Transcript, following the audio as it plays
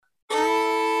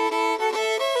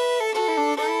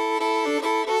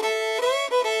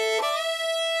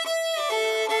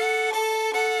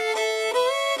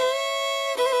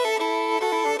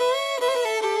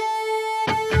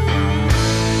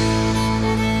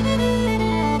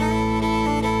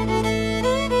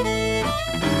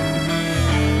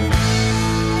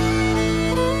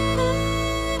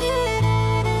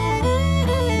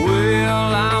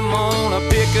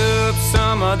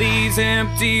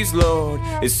empties, Lord,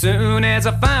 as soon as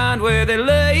I find where they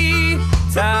lay.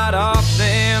 Tied off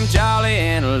them jolly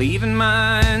and leaving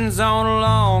mines on a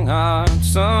long hot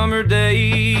summer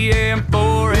day. And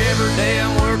for every day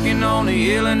I'm working on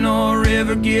the Illinois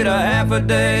River, get a half a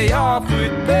day off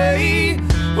with pay.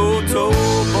 Oh,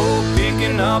 towboat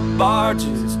picking up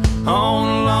barges on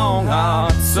a long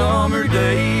hot summer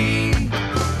day.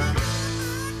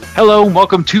 Hello and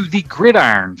welcome to the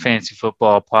Gridiron Fantasy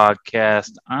Football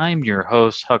Podcast. I'm your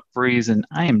host, Huck Breeze, and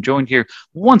I am joined here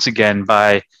once again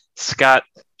by Scott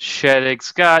Sheddick.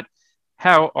 Scott,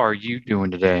 how are you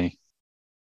doing today?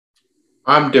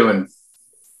 I'm doing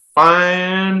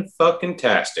fine fucking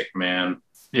tastic, man.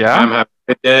 Yeah? I'm having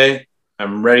a good day.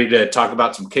 I'm ready to talk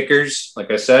about some kickers.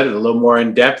 Like I said, a little more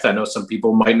in depth. I know some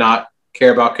people might not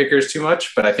care about kickers too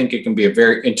much, but I think it can be a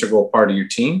very integral part of your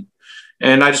team.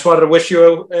 And I just wanted to wish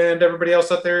you and everybody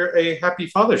else out there a happy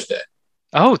Father's Day.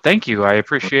 Oh, thank you. I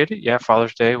appreciate it. Yeah,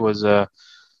 Father's Day was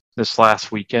this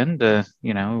last weekend. It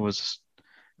was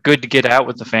good to get out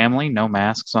with the family, no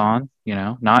masks on.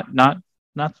 Not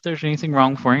that there's anything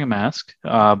wrong with wearing a mask,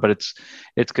 but it's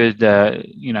good,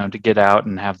 to get out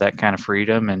and have that kind of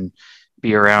freedom and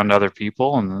be around other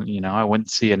people. And I went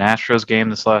to see an Astros game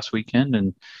this last weekend,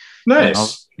 and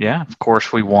nice. Of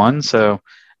course we won. So,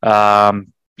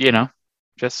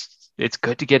 just it's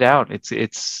good to get out. It's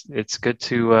good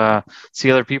to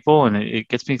see other people, and it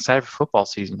gets me excited for football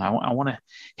season. I want to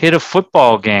hit a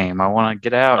football game. I want to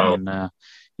get out and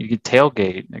you can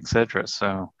tailgate, etc.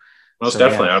 So most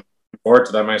definitely, I'm looking forward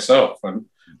to that myself. And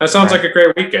that sounds like a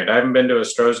great weekend. I haven't been to a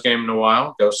Stros game in a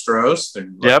while. Go Stros!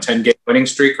 They're 10-game winning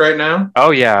streak right now.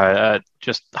 Oh yeah,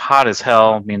 just hot as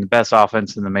hell. I mean, the best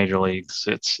offense in the major leagues.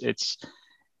 It's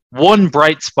one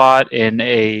bright spot in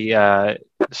a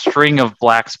string of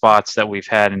black spots that we've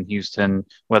had in Houston,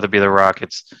 whether it be the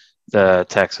Rockets, the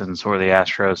Texans, or the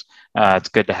Astros. It's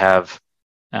good to have,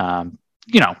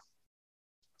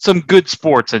 some good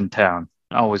sports in town.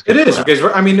 Always good. It is because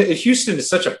Houston is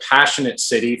such a passionate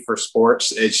city for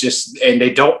sports. It's just, and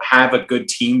they don't have a good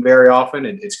team very often.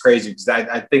 And it's crazy because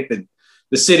I think that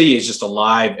the city is just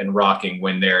alive and rocking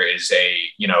when there is a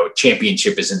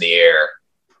championship is in the air.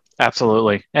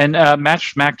 Absolutely. And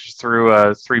Max just threw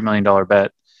a $3 million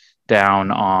bet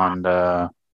down on the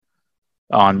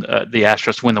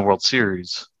Astros to win the World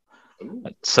Series.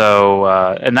 So,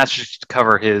 and that's just to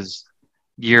cover his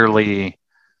yearly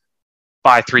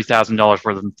buy $3,000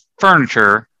 worth of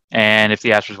furniture. And if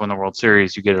the Astros win the World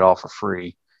Series, you get it all for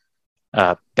free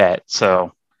bet.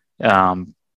 So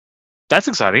that's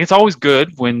exciting. It's always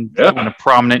good when a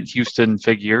prominent Houston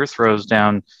figure throws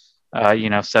down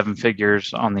seven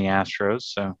figures on the Astros.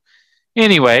 So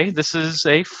anyway, this is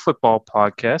a football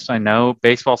podcast. I know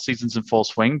baseball season's in full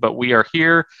swing, but we are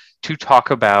here to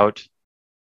talk about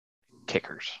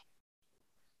kickers.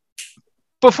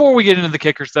 Before we get into the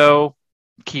kickers, though,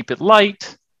 keep it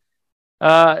light.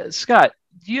 Scott,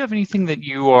 do you have anything that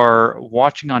you are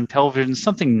watching on television,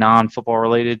 something non-football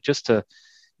related, just to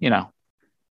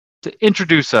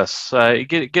introduce us,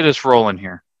 get us rolling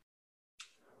here?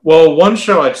 Well, one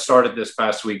show I started this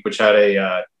past week, which had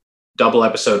a double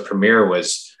episode premiere,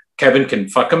 was Kevin Can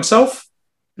Fuck Himself.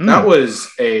 That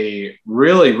was a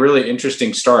really, really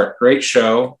interesting start. Great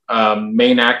show.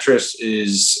 Main actress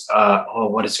is,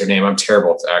 what is her name? I'm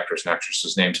terrible at actors and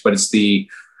actresses' names, but it's the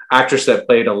actress that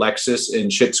played Alexis in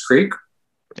Schitt's Creek.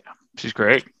 Yeah, she's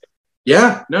great.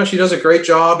 Yeah, no, she does a great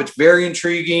job. It's very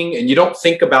intriguing, and you don't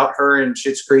think about her in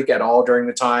Schitt's Creek at all during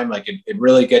the time. Like it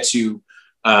really gets you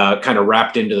kind of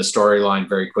wrapped into the storyline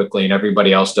very quickly, and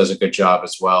everybody else does a good job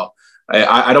as well.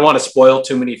 I don't want to spoil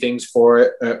too many things for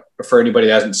it for anybody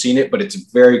that hasn't seen it, but it's a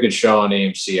very good show on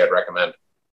AMC. I'd recommend.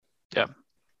 Yeah.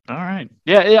 All right.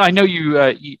 Yeah, I know you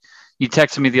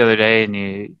texted me the other day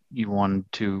and you wanted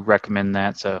to recommend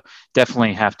that, so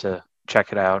definitely have to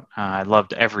check it out. I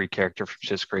loved every character from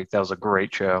Schitt's Creek. That was a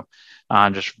great show,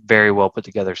 just very well put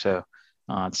together. So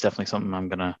it's definitely something I'm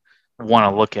gonna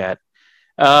want to look at.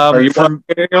 Are you watching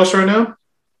anything else right now?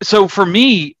 So for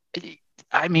me,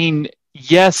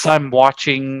 yes, I'm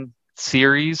watching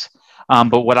series,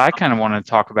 but what I kind of want to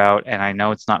talk about, and I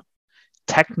know it's not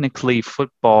technically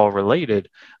football related,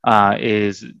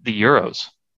 is the Euros.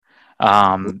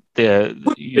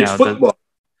 It's football.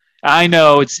 I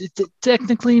know it's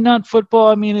technically not football.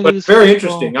 I mean, it's very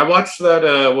interesting. I watched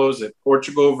that.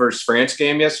 Portugal versus France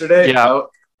game yesterday? Yeah,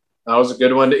 that was a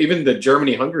good one. Even the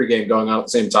Germany-Hungary game going on at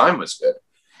the same time was good.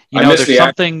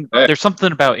 There's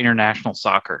something about international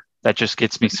soccer that just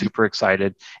gets me super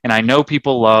excited. And I know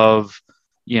people love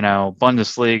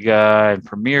Bundesliga and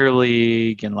Premier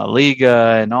League and La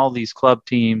Liga and all these club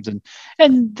teams, and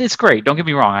it's great. Don't get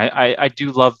me wrong, I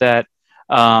do love that.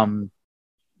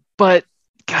 But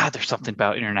God, there's something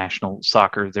about international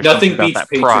soccer. There's Nothing something about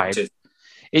beats that pride.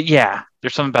 patriotism.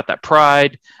 There's something about that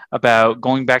pride, about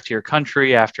going back to your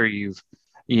country after you've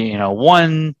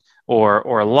won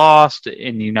or lost,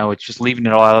 and it's just leaving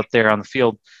it all out there on the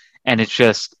field, and it's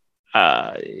just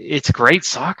it's great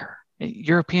soccer.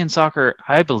 European soccer,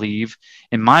 I believe,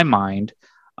 in my mind,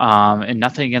 and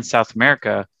nothing against South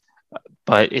America,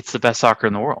 but it's the best soccer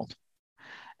in the world.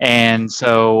 And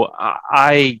so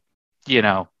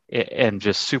am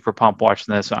just super pumped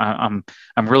watching this. I'm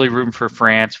really rooting for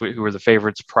France, who were the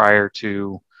favorites prior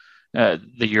to the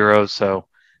Euros. So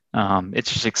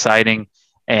it's just exciting.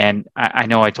 And I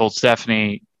know I told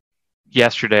Stephanie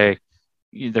yesterday,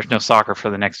 there's no soccer for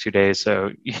the next 2 days,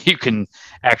 so you can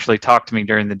actually talk to me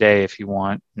during the day if you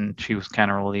want. And she was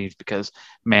kind of relieved because,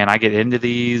 man, I get into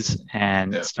these,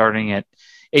 and starting at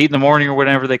 8 in the morning or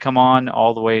whenever they come on,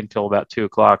 all the way until about 2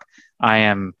 o'clock, I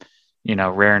am,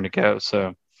 raring to go.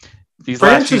 So these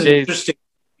France last few is days, interesting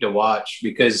to watch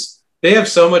because they have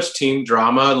so much team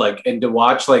drama, and to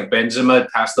watch Benzema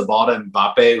pass the ball to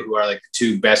Mbappe, who are the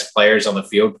two best players on the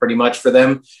field pretty much for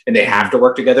them, and they have to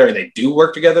work together, and they do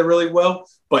work together really well.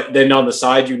 But then on the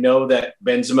side, that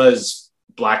Benzema is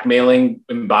blackmailing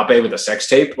Mbappe with a sex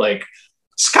tape.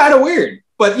 It's kind of weird.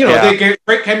 But they get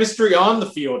great chemistry on the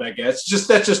field, I guess.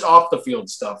 That's just off the field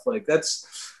stuff. That's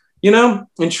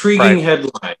intriguing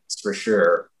headlines for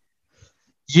sure.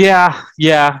 Yeah.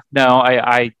 No,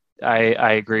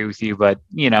 I agree with you, but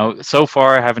so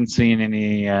far I haven't seen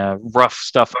any rough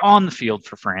stuff on the field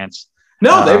for France.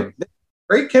 No, they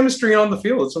great chemistry on the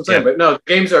field. That's what I'm saying. But no,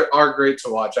 games are great to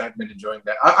watch. I've been enjoying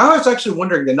that. I was actually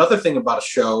wondering another thing about a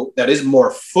show that is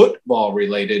more football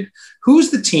related. Who's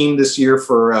the team this year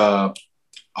for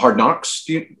Hard Knocks?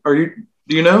 Do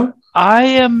you know? I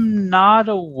am not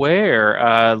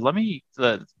aware. Let me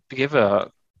give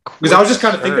a. Because I was just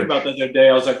kind of thinking about that the other day.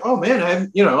 I was like, "Oh man,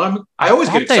 I always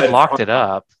get excited." They locked it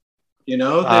up. They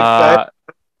haven't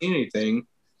seen anything.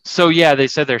 So yeah, they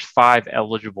said there's 5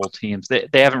 eligible teams. They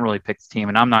haven't really picked the team,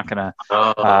 and I'm not gonna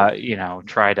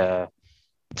try to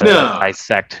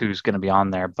dissect who's going to be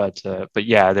on there. But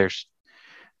yeah,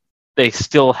 they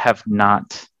still have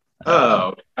not.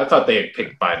 I thought they had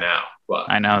picked by now. But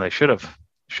I know they should have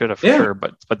for sure.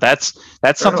 But that's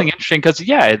something interesting because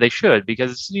they should,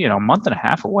 because a month and a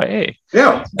half away.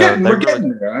 Yeah, we're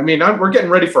getting there. I mean, we're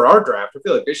getting ready for our draft. I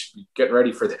feel like they should be getting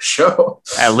ready for this show.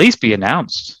 At least be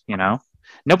announced.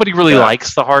 Nobody really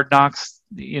likes the Hard Knocks,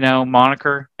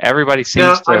 moniker. Everybody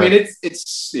seems to. I mean,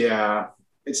 it's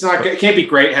not. It can't be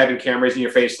great having cameras in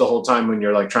your face the whole time when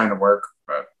you're trying to work.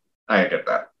 But I get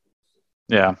that.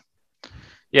 Yeah.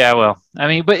 Yeah. Well, I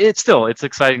mean, but it's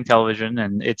exciting television,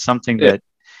 and it's something that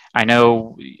I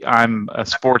know I'm a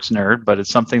sports nerd, but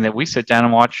it's something that we sit down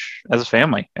and watch as a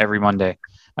family every Monday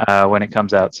when it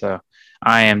comes out. So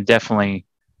I am definitely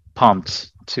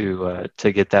pumped to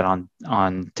get that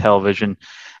on television.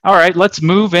 All right, let's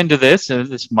move into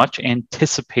this much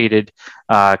anticipated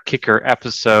kicker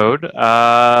episode.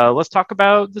 Let's talk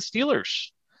about the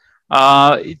Steelers.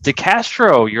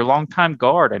 DeCastro, your longtime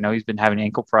guard. I know he's been having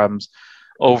ankle problems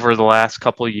over the last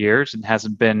couple of years and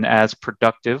hasn't been as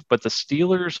productive, but the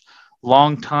Steelers'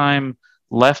 longtime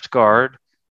left guard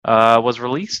was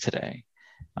released today.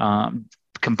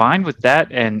 Combined with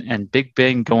that and Big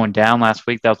Ben going down last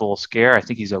week, that was a little scare. I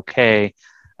think he's okay.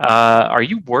 Are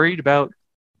you worried about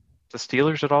the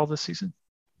Steelers at all this season?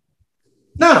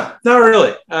 No, not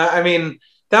really. I mean,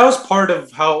 that was part of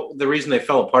the reason they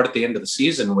fell apart at the end of the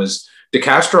season was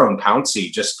DeCastro and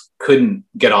Pouncey just couldn't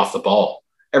get off the ball.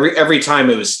 Every time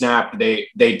it was snapped,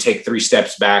 they'd take 3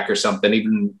 steps back or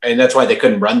something. And that's why they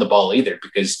couldn't run the ball either,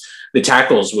 because the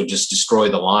tackles would just destroy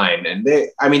the line. And they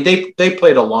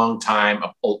played a long time,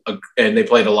 and they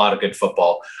played a lot of good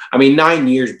football. I mean, 9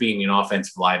 years being an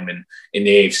offensive lineman in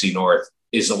the AFC North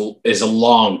is a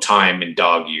long time in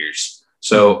dog years.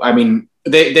 So I mean,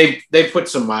 they put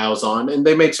some miles on, and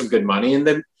they made some good money, and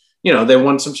then they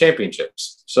won some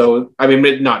championships. So I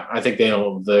mean, I think they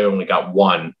only got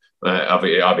one.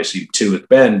 Obviously 2 with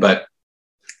Ben, but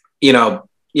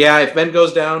if Ben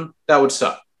goes down, that would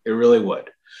suck. It really would.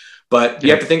 But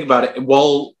you have to think about it.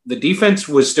 While the defense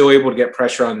was still able to get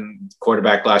pressure on the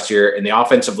quarterback last year, and the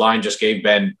offensive line just gave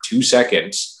Ben 2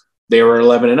 seconds, they were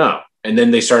 11-0. And then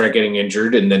they started getting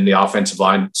injured, and then the offensive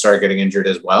line started getting injured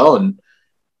as well. And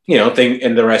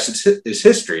and the rest is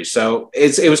history. So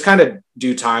it was kind of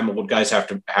due time. Old guys have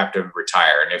to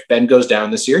retire, and if Ben goes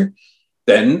down this year,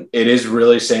 then it is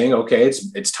really saying, okay,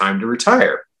 it's time to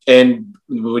retire. and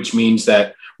which means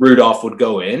that Rudolph would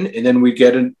go in, and then we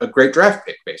get a great draft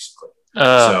pick, basically.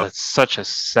 So that's such a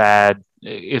sad.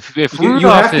 If you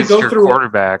Rudolph have to is go your through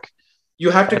quarterback,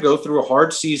 you have to go through a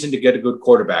hard season to get a good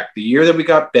quarterback. The year that we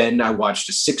got Ben, I watched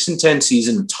a 6-10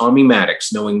 season of Tommy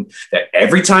Maddox, knowing that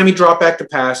every time he dropped back to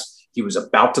pass, he was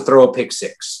about to throw a pick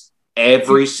six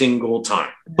every single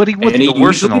time. But he wasn't the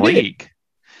worst in the league.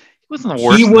 He wasn't the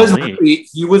worst in the league.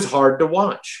 He was hard to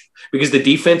watch because the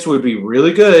defense would be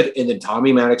really good, and then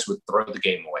Tommy Maddox would throw the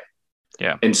game away.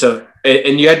 Yeah, and so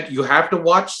you have to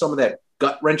watch some of that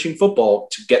gut-wrenching football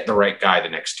to get the right guy the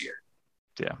next year.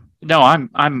 Yeah, no,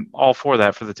 I'm all for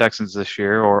that for the Texans this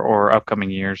year or upcoming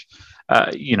years.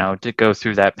 To go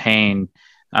through that pain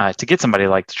to get somebody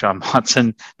like Deshaun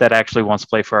Watson that actually wants to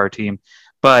play for our team.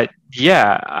 But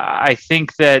yeah, I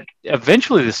think that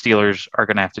eventually the Steelers are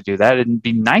going to have to do that. It'd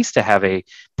be nice to have a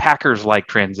Packers-like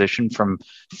transition from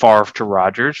Favre to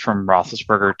Rodgers, from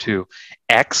Roethlisberger to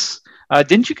X.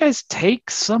 Didn't you guys take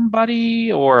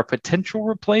somebody or a potential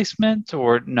replacement,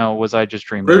 or no? Was I just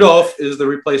dreaming? Rudolph is the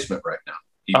replacement right now.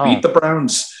 He beat the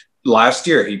Browns last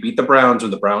year. He beat the Browns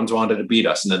when the Browns wanted to beat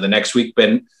us, and then the next week,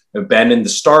 Ben and the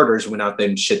starters went out there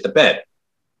and shit the bed.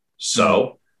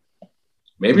 So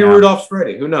maybe Rudolph's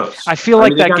ready. Who knows? I feel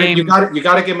like that game. You got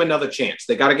to give him another chance.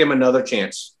 They got to give him another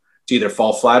chance to either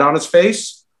fall flat on his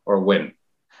face or win.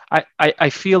 I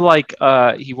feel like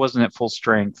he wasn't at full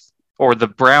strength. Or the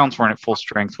Browns weren't at full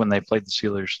strength when they played the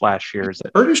Steelers last year. Is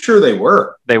it? Pretty sure they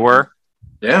were. They were?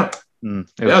 Yeah. They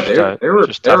were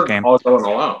just tough game. All going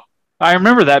along. I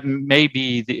remember that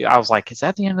maybe I was like, is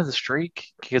that the end of the streak?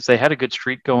 Because they had a good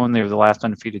streak going. They were the last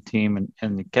undefeated team,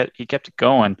 and he kept it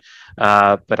going.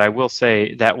 But I will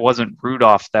say that wasn't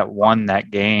Rudolph that won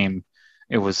that game.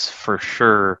 It was for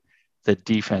sure the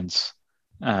defense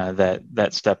that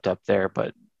stepped up there.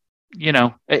 But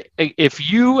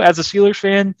if you as a Steelers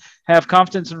fan have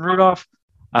confidence in Rudolph,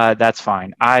 that's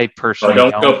fine. I personally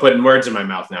don't go putting words in my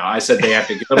mouth now. I said they have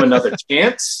to give him another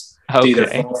chance to either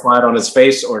fall flat on his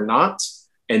face or not,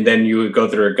 and then you would go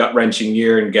through a gut-wrenching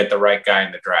year and get the right guy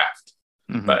in the draft.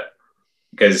 Mm-hmm. But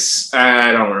because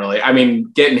I don't really,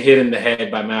 getting hit in the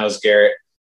head by Myles Garrett,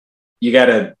 you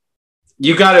gotta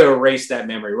erase that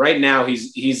memory. Right now,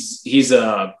 he's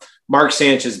a Mark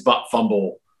Sanchez butt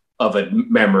fumble of a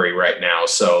memory right now.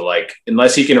 So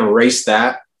unless he can erase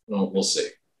that, we'll see.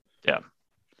 Yeah.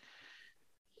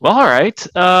 Well, all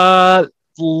right.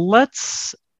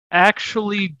 Let's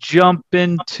actually jump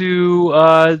into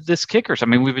this kickers.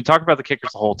 We've been talking about the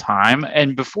kickers the whole time.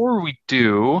 And before we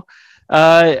do,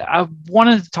 I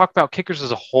wanted to talk about kickers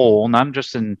as a whole, not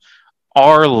just in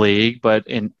our league, but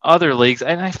in other leagues.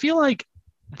 And I feel like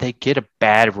they get a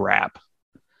bad rap.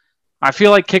 I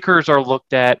feel like kickers are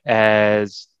looked at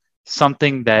as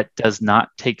something that does not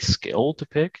take skill to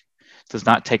pick, does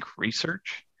not take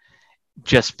research.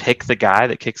 Just pick the guy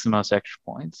that kicks the most extra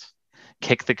points.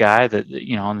 Kick the guy that,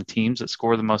 on the teams that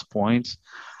score the most points.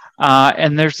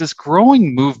 And there's this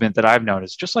growing movement that I've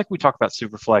noticed, just like we talk about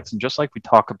Superflex and just like we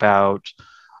talk about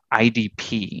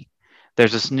IDP.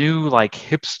 There's this new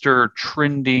hipster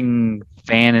trending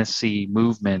fantasy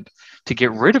movement to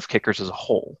get rid of kickers as a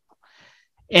whole.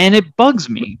 And it bugs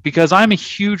me because I'm a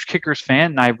huge kickers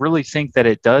fan, and I really think that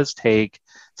it does take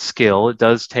skill. It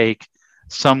does take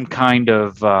some kind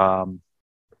of,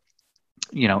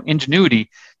 ingenuity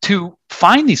to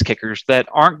find these kickers that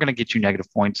aren't going to get you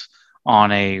negative points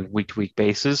on a week-to-week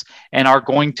basis and are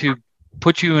going to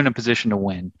put you in a position to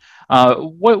win.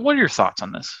 What are your thoughts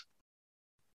on this?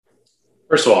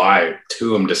 First of all, I,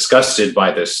 too, am disgusted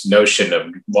by this notion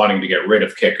of wanting to get rid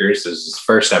of kickers. This is the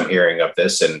first I'm hearing of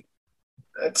this, and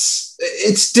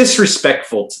it's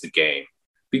disrespectful to the game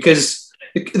because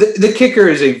the kicker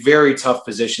is a very tough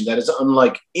position that is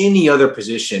unlike any other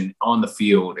position on the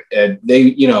field. And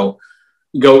they,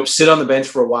 go sit on the bench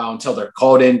for a while until they're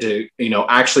called in to,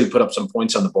 actually put up some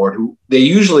points on the board. Who they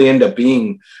usually end up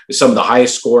being some of the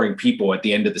highest scoring people at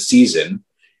the end of the season.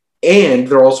 And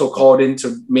they're also called in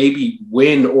to maybe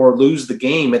win or lose the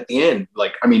game at the end.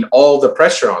 All the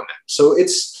pressure on them. So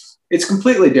it's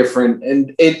completely different.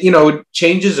 And it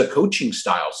changes a coaching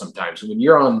style sometimes. When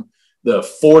you're on the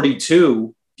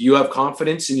 42, do you have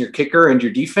confidence in your kicker and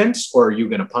your defense, or are you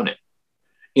going to punt it?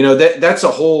 That's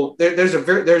a whole, there's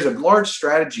a large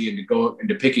strategy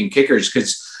into picking kickers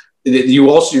because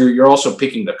you're also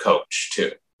picking the coach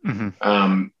too.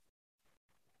 Mm-hmm.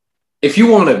 If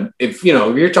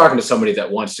you're talking to somebody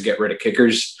that wants to get rid of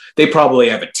kickers, they probably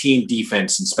have a team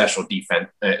defense and special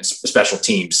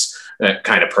teams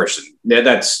kind of person.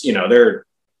 That's, they're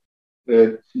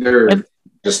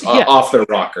just off their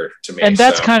rocker to me. And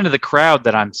that's kind of the crowd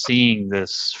that I'm seeing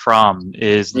this from,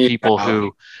 is the people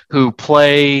who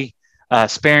play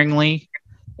sparingly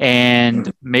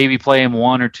and maybe play in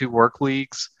 1 or 2 work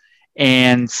leagues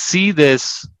and see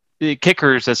this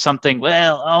kickers as something,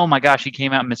 well, oh my gosh, he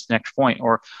came out and missed an extra point,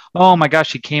 or oh my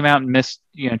gosh, he came out and missed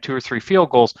 2 or 3 field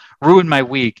goals, ruined my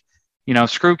week.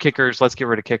 Screw kickers, let's get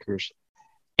rid of kickers.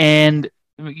 And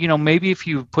maybe if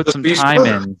you put some time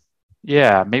in,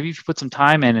 maybe if you put some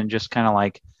time in and just kind of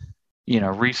like,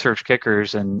 research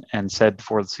kickers and said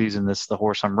before the season, this is the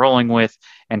horse I'm rolling with,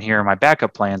 and here are my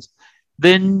backup plans,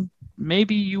 then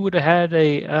maybe you would have had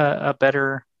a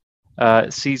better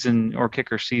season or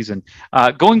kicker season.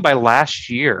 Going by last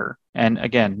year, and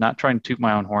again, not trying to toot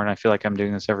my own horn, I feel like I'm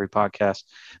doing this every podcast,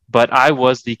 but I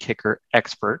was the kicker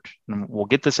expert. And we'll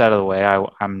get this out of the way.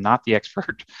 I'm not the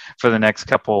expert for the next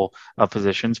couple of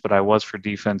positions, but I was for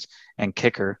defense and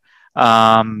kicker.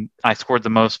 I scored the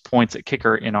most points at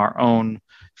kicker in our own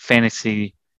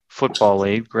fantasy football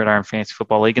league, Gridiron Fantasy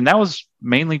Football League, and that was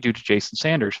mainly due to Jason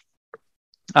Sanders.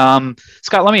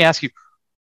 Scott, let me ask you,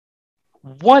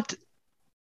 what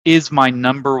is my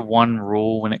number one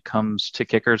rule when it comes to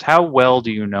kickers? How well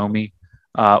do you know me?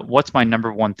 What's my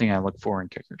number one thing I look for in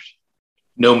kickers?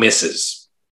 No misses.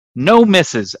 No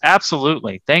misses.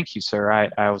 Absolutely. Thank you, sir.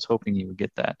 I was hoping you would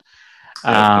get that.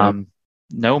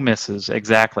 No misses.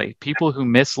 Exactly. People who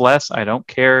miss less, I don't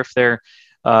care if they're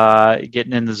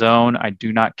getting in the zone. I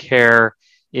do not care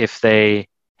if they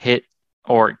hit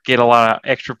or get a lot of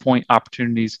extra point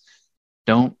opportunities.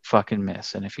 Don't fucking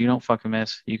miss. And if you don't fucking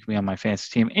miss, you can be on my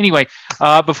fantasy team. Anyway,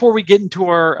 before we get into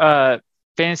our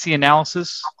fantasy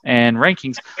analysis and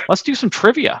rankings, let's do some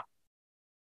trivia.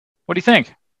 What do you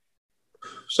think?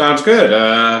 Sounds good.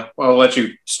 I'll let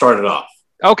you start it off.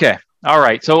 Okay. All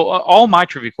right. So all my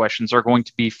trivia questions are going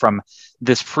to be from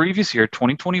this previous year,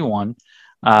 2021.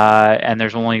 And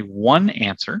there's only one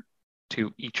answer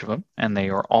to each of them, and they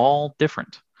are all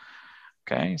different.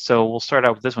 Okay. So we'll start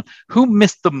out with this one. Who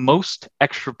missed the most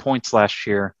extra points last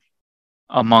year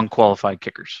among qualified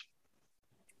kickers?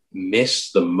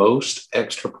 Missed the most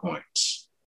extra points?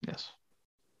 Yes.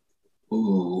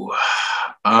 Ooh.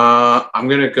 I'm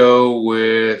going to go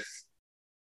with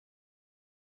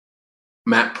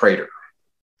Matt Prater.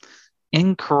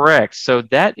 Incorrect. So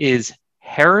that is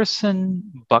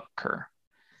Harrison Butker.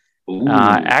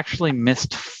 Actually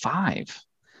missed five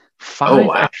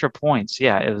extra points.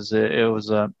 Yeah, it was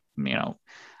a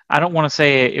I don't want to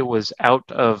say it was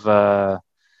out of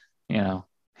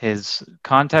his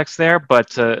context there,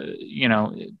 but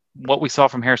what we saw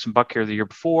from Harrison Butker the year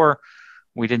before,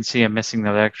 we didn't see him missing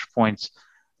those extra points.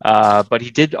 But he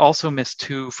did also miss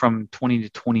 2 from 20 to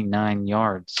 29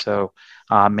 yards. So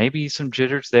maybe some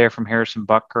jitters there from Harrison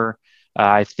Butker.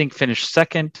 I think finished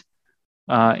second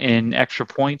in extra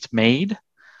points made,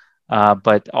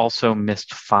 but also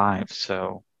missed 5.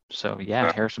 So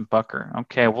yeah, Harrison Butker.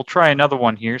 Okay, we'll try another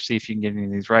one here, see if you can get any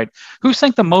of these right. Who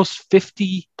sank the most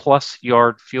 50-plus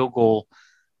yard field goals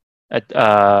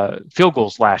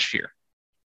last year?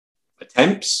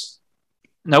 Attempts?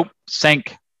 Nope,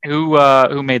 sank.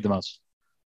 Who made the most?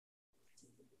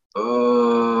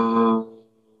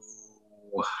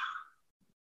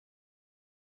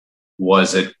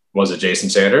 Was it Jason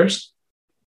Sanders?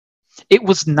 It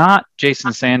was not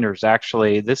Jason Sanders,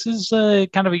 actually. This is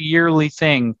kind of a yearly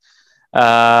thing.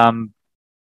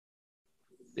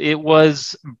 It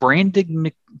was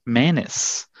Brandon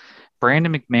McManus.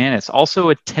 Brandon McManus also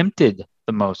attempted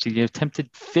the most. He attempted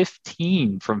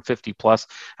 15 from 50 plus.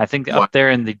 I think up there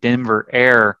in the Denver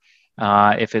air,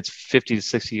 if it's 50 to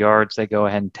 60 yards, they go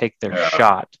ahead and take their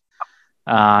shot.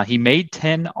 He made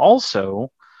 10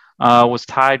 also, was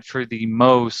tied for the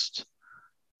most.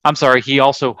 I'm sorry, he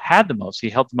also had the most. He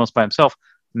held the most by himself.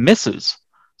 Misses.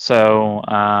 So,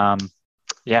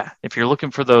 if you're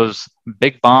looking for those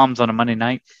big bombs on a Monday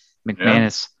night,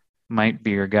 McManus might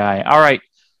be your guy. All right.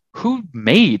 Who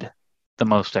made the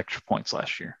most extra points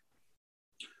last year?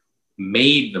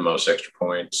 Made the most extra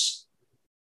points?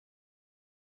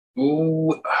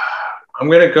 Ooh, I'm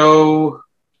going to go.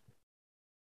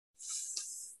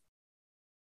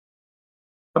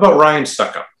 How about Ryan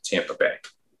Suckup, Tampa Bay?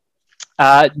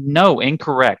 No,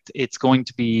 incorrect. It's going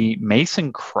to be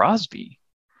Mason Crosby.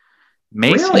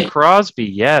 Really? Crosby,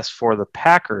 yes, for the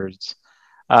Packers.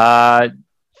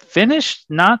 Finished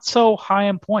not so high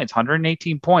in points,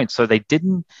 118 points. So they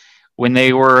didn't, when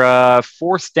they were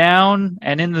fourth down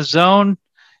and in the zone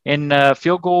in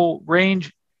field goal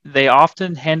range, they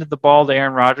often handed the ball to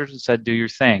Aaron Rodgers and said, do your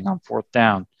thing on fourth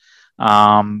down.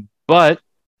 But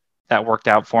that worked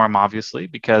out for him, obviously,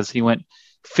 because he went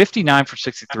 59 for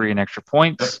 63 in extra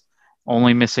points,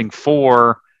 only missing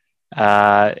 4.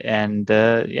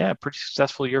 Pretty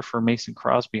successful year for Mason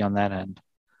Crosby on that end.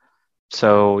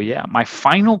 So, yeah, my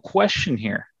final question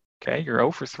here. Okay, you're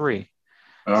 0 for 3.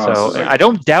 So I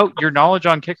don't doubt your knowledge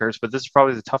on kickers, but this is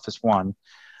probably the toughest one.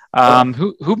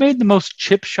 Who made the most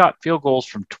chip shot field goals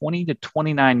from 20 to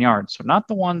 29 yards? So not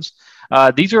the ones.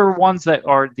 These are ones that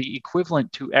are the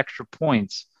equivalent to extra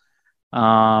points.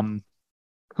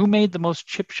 Who made the most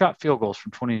chip shot field goals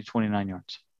from 20 to 29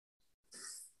 yards?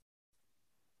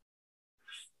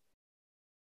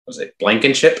 Was it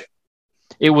Blankenship?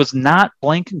 It was not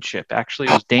Blankenship. Actually,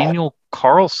 it was Daniel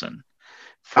Carlson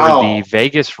for the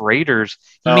Vegas Raiders.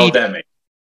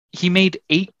 He made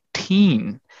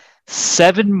 18,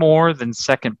 7 more than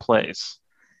second place.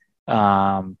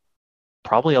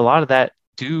 Probably a lot of that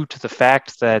due to the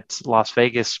fact that Las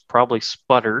Vegas probably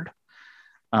sputtered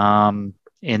in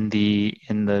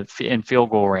field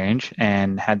goal range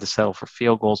and had to settle for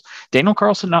field goals. Daniel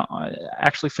Carlson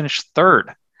actually finished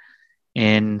 3rd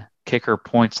in kicker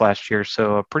points last year,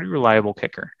 so a pretty reliable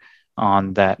kicker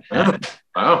on that end.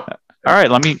 Wow. All right,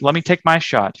 let me take my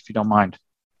shot if you don't mind.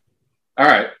 All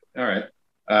right.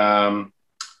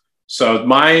 So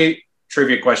my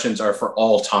trivia questions are for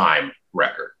all-time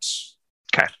records.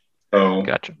 Okay. So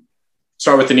gotcha.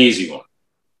 Start with an easy one.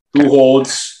 Who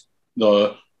holds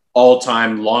the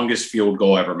all-time longest field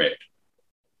goal ever made?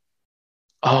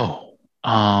 That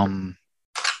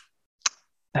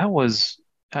was.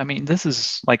 I mean, this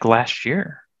is like last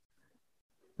year.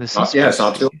 It's not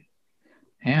too.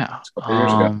 Yeah. It's a couple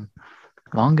years ago.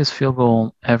 Longest field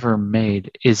goal ever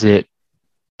made. Is it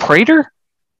Prater?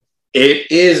 It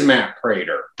is Matt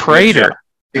Prater.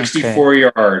 64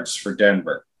 yards for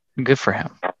Denver. Good for him.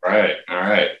 All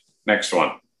right. Next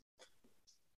one.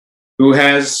 Who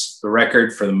has the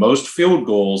record for the most field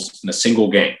goals in a single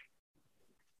game?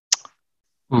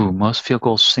 Ooh, most field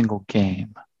goals single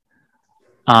game.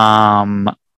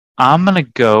 I'm going to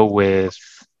go with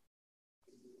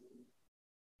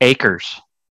Akers.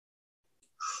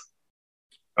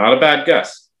 Not a bad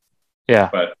guess. Yeah.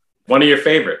 But one of your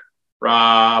favorite,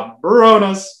 Rob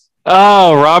Baronas.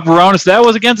 Oh, Rob Baronas. That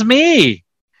was against me.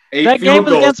 8 that game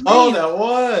was against me. Oh, that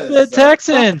was. The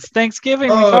Texans. Thanksgiving.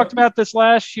 We talked about this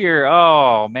last year.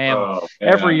 Oh, man.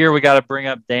 Every year we got to bring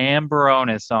up Dan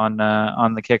Baronas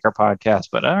on the Kicker podcast.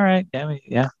 But all right.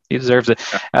 Yeah, he deserves it.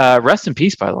 Rest in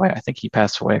peace, by the way. I think he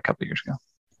passed away a couple years ago.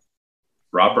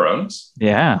 Rob Baronas?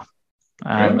 Yeah.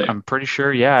 Really? I'm pretty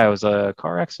sure. Yeah, it was a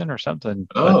car accident or something.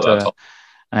 Oh, but,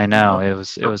 I know. It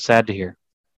was sad to hear.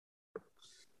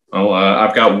 Well,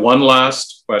 I've got one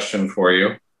last question for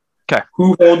you. Okay.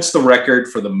 Who holds the record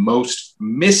for the most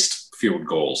missed field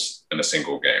goals in a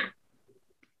single game?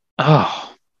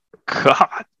 Oh,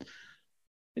 God.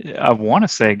 I want to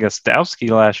say Gostowski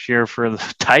last year for the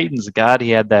Titans. God, he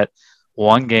had that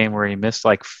one game where he missed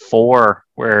like 4,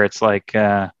 where it's like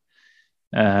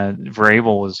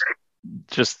Vrabel was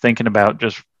just thinking about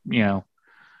just,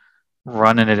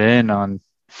 running it in on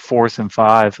 4th and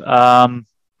 5.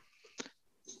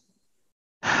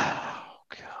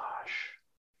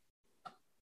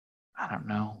 I don't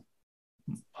know.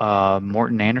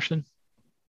 Morton Anderson?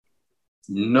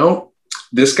 Nope.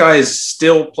 This guy is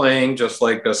still playing just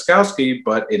like Gostowski,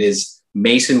 but it is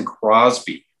Mason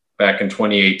Crosby. Back in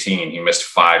 2018, he missed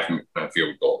 5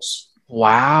 field goals.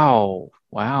 Wow.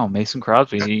 Mason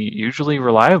Crosby, usually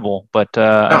reliable, but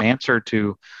an answer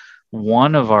to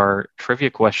one of our trivia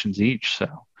questions each. So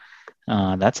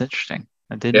that's interesting.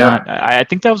 I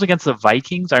think that was against the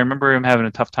Vikings. I remember him having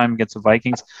a tough time against the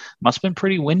Vikings. Must have been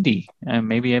pretty windy, and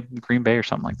maybe in Green Bay or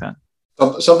something like that.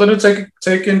 Something to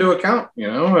take into account. It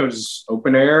was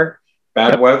open air,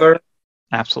 bad weather.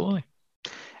 Absolutely.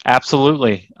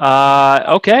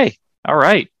 Okay. All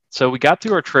right. So we got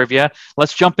through our trivia.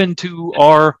 Let's jump into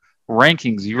our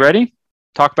rankings. You ready?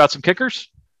 Talk about some kickers?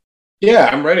 Yeah,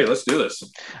 I'm ready. Let's do this.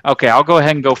 Okay, I'll go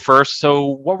ahead and go first. So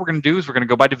what we're going to do is we're going to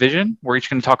go by division. We're each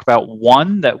going to talk about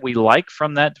one that we like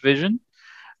from that division.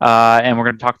 And we're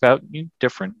going to talk about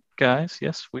different guys.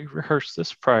 Yes, we rehearsed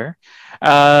this prior.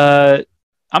 I'm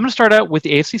going to start out with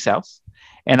the AFC South.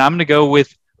 And I'm going to go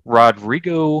with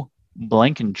Rodrigo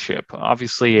Blankenship.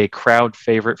 Obviously a crowd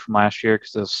favorite from last year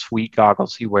because of those sweet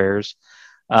goggles he wears.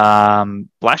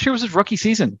 Last year was his rookie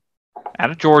season out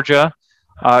of Georgia.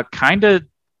 Kind of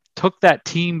took that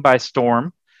team by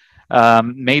storm,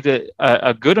 made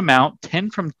a good amount, 10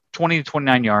 from 20 to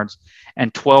 29 yards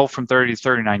and 12 from 30 to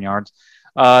 39 yards.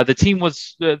 The team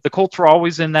was the Colts were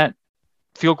always in that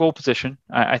field goal position.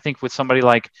 I think with somebody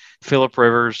like Phillip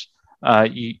Rivers,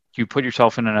 you put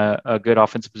yourself in a good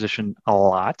offensive position a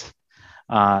lot.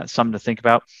 something to think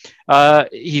about.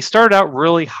 He started out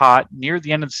really hot near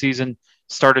the end of the season,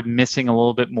 started missing a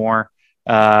little bit more,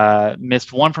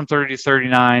 missed 1 from 30 to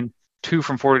 39, 2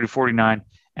 from 40 to 49,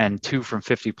 and 2 from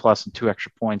 50 plus and 2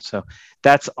 extra points. So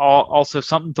that's also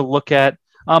something to look at.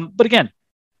 But again,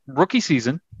 rookie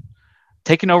season,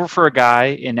 taking over for a guy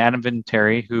in Adam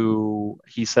Vinatieri who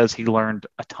he says he learned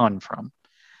a ton from.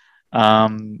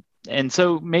 And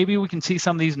so maybe we can see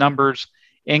some of these numbers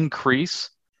increase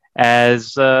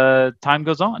as time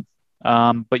goes on.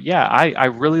 But yeah, I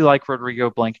really like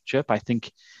Rodrigo Blankenship. I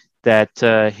think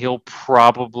that he'll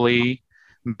probably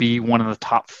be one of the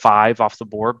top 5 off the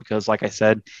board because, like I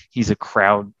said, he's a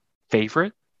crowd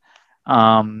favorite.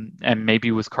 And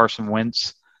maybe with Carson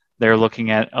Wentz, they're looking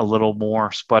at a little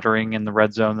more sputtering in the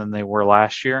red zone than they were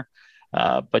last year.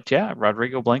 But yeah,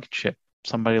 Rodrigo Blankenship,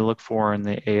 somebody to look for in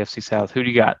the AFC South. Who do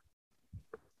you got?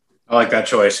 I like that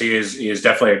choice. He is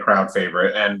definitely a crowd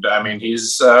favorite. And I mean, he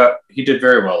did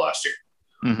very well last year.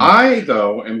 Mm-hmm. I,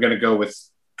 though, am going to go with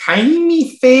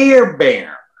Kaimi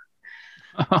Fairbairn.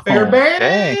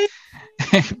 Fairbairn?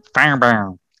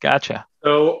 Fairbairn. Gotcha.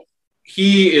 So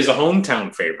he is a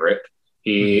hometown favorite.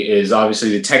 He is obviously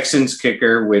the Texans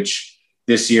kicker, which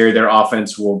this year their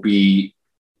offense will be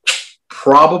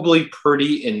probably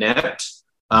pretty inept.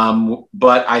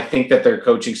 But I think that their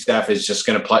coaching staff is just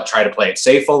going to try to play it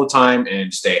safe all the time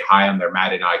and stay high on their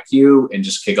Madden IQ and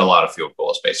just kick a lot of field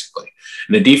goals, basically.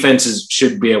 And the defenses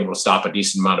should be able to stop a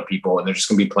decent amount of people, and they're just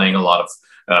going to be playing a lot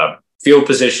of field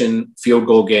position, field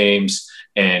goal games,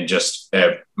 and just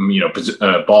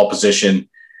ball position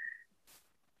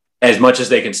as much as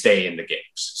they can stay in the games.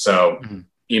 So,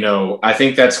 I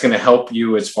think that's going to help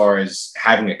you as far as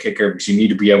having a kicker because you need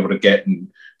to be able to get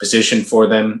in position for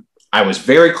them. I was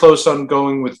very close on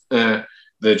going with the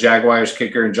Jaguars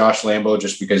kicker and Josh Lambo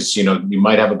just because, you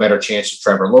might have a better chance of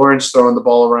Trevor Lawrence throwing the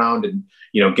ball around and,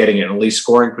 getting in at least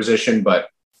scoring position. But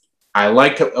I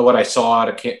liked what I saw out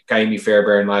of Kaimi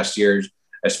Fairbairn last year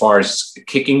as far as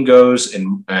kicking goes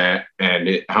and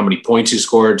how many points he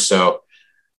scored. So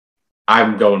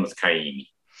I'm going with Kaimi.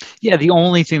 Yeah, the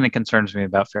only thing that concerns me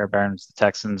about Fairbairn is the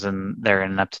Texans and their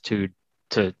ineptitude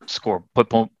to score, put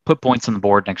points on the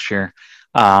board next year.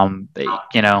 I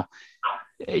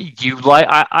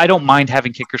don't mind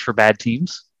having kickers for bad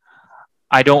teams.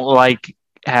 I don't like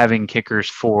having kickers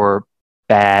for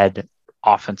bad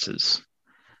offenses.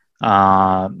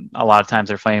 A lot of times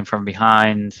they're playing from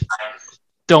behind,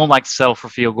 don't like to settle for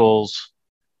field goals,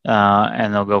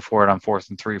 and they'll go for it on 4th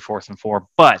and 3, 4th and 4.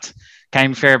 But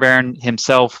Kaimi Fairbairn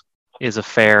himself is a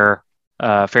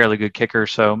fairly good kicker.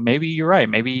 So maybe you're right.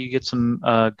 Maybe you get some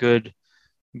good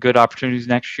opportunities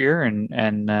next year,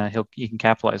 and he can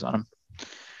capitalize on them.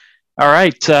 All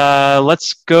right,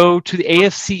 let's go to the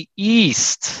AFC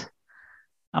East.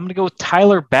 I'm going to go with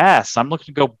Tyler Bass. I'm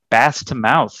looking to go Bass to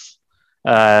mouth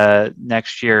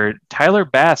next year. Tyler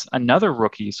Bass, another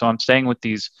rookie. So I'm staying with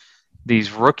these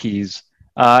rookies.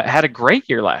 Had a great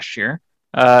year last year.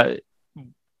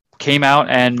 Came out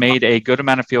and made a good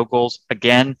amount of field goals.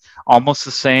 Again, almost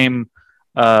the same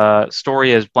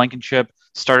story as Blankenship.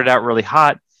 Started out really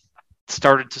hot,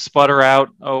 started to sputter out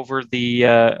over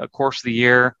the course of the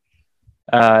year.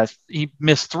 He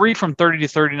missed 3 from 30 to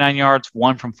 39 yards,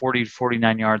 1 from 40 to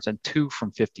 49 yards, and 2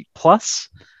 from 50 plus.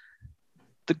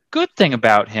 The good thing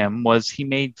about him was he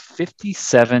made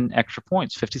 57 extra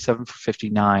points, 57 for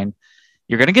 59.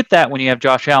 You're going to get that when you have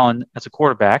Josh Allen as a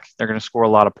quarterback. They're going to score a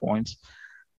lot of points.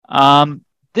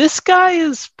 This guy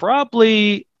is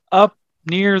probably up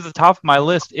near the top of my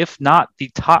list, if not the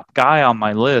top guy on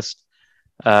my list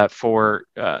for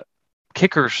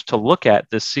kickers to look at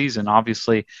this season.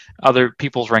 Obviously, other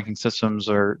people's ranking systems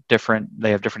are different.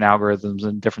 They have different algorithms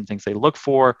and different things they look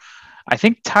for. I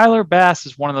think Tyler Bass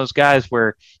is one of those guys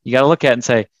where you got to look at and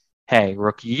say, hey,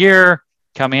 rookie year,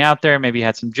 coming out there, maybe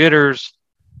had some jitters,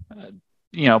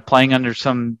 playing under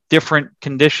some different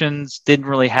conditions, didn't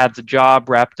really have the job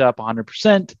wrapped up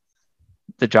 100%.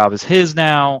 The job is his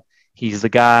now. He's the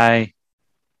guy,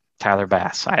 Tyler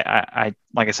Bass. I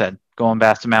like I said, going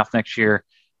Bass to mouth next year,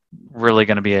 really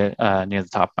going to be near the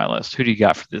top of my list. Who do you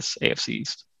got for this AFC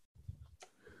East?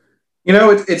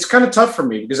 It's kind of tough for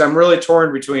me because I'm really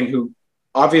torn between who,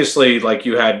 obviously, like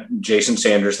you had Jason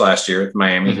Sanders last year with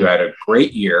Miami, who had a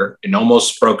great year and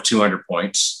almost broke 200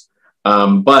 points.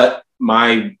 But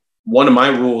one of my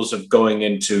rules of going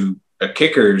into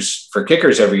kickers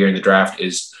every year in the draft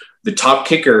is the top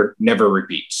kicker never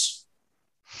repeats.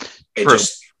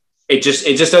 It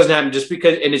just doesn't happen just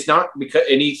because, and it's not because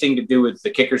anything to do with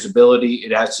the kicker's ability.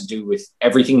 It has to do with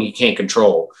everything he can't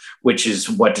control, which is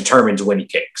what determines when he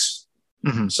kicks.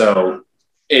 Mm-hmm. So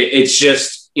it's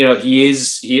just,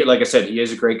 he like I said, he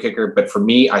is a great kicker. But for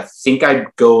me, I think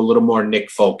I'd go a little more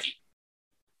Nick Folke.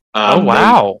 Oh,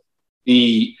 wow.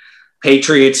 The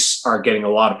Patriots are getting a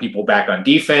lot of people back on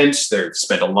defense. They've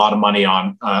spent a lot of money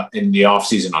on in the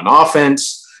offseason on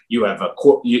offense. You have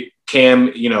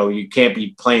Cam, you can't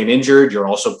be playing injured. You're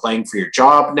also playing for your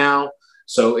job now.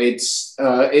 So it's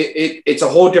a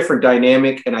whole different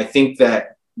dynamic. And I think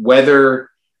that whether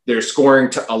they're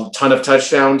scoring a ton of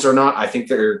touchdowns or not, I think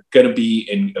they're going to be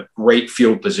in a great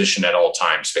field position at all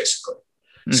times, basically.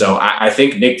 Mm-hmm. So I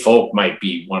think Nick Folk might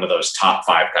be one of those top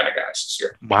 5 kind of guys this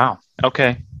year. Wow.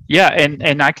 Okay. Yeah,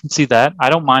 and I can see that. I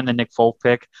don't mind the Nick Folk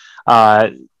pick.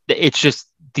 It's just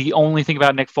the only thing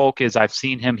about Nick Folk is I've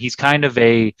seen him. He's kind of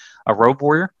a road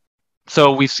warrior.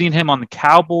 So we've seen him on the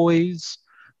Cowboys.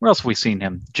 Where else have we seen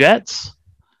him? Jets?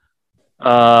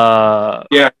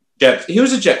 Yeah, Jets. He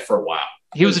was a Jet for a while.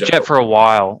 He was a Jet for a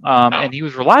while, and he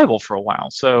was reliable for a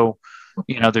while. So,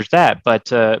 there's that. But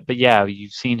yeah,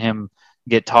 you've seen him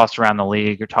get tossed around the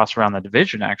league or tossed around the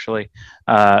division, actually,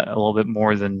 a little bit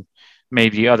more than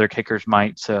maybe other kickers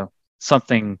might. So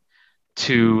something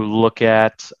to look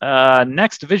at.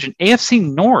 Next division, AFC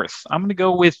North. I'm going to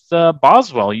go with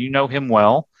Boswell. You know him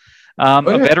well. A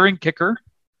veteran kicker,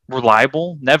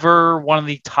 reliable, never one of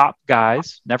the top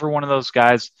guys, never one of those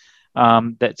guys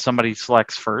that somebody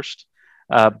selects first.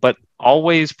 But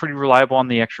always pretty reliable on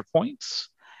the extra points,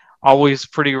 always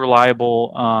pretty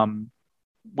reliable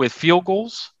with field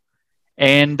goals,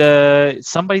 and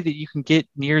somebody that you can get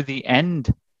near the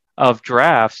end of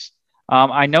drafts.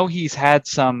 I know he's had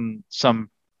some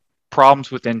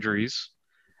problems with injuries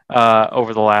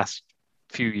over the last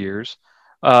few years,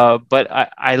 but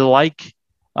I like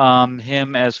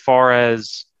him as far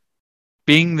as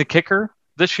being the kicker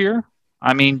this year.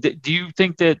 I mean, do you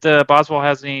think that Boswell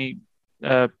has any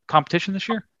competition this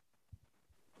year?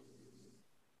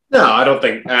 No, I don't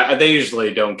think they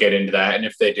usually don't get into that, and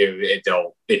if they do,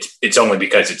 it's only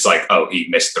because it's like, oh, he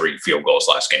missed 3 field goals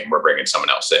last game. We're bringing someone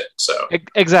else in. So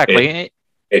exactly,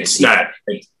 he's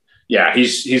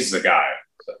the guy,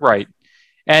 so. Right?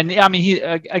 And I mean,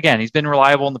 he's been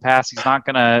reliable in the past. He's not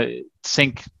going to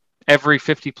sink every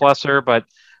 50-pluser, but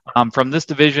from this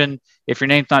division, if your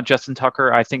name's not Justin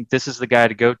Tucker, I think this is the guy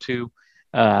to go to.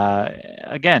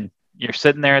 Again, you're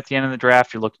sitting there at the end of the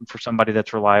draft. You're looking for somebody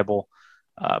that's reliable.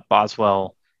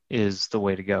 Boswell is the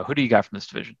way to go. Who do you got from this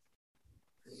division?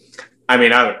 I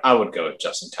mean, I would go with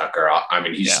Justin Tucker. I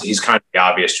mean, he's kind of the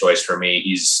obvious choice for me.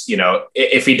 He's,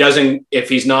 if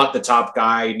he's not the top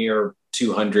guy near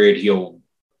 200, he'll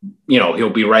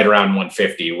be right around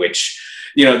 150,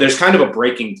 which, there's kind of a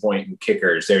breaking point in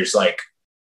kickers. There's like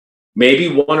maybe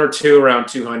 1 or 2 around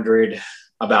 200,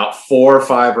 about 4 or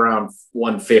 5 around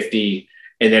 150.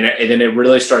 And then it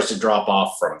really starts to drop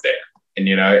off from there. And,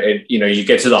 you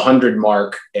get to the 100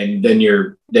 mark, and then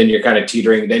you're kind of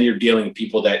teetering. Then you're dealing with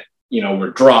people that, were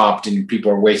dropped, and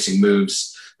people are wasting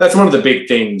moves. That's one of the big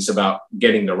things about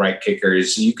getting the right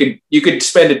kickers. You could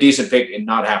spend a decent pick and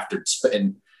not have to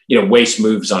spend, waste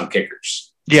moves on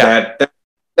kickers. Yeah.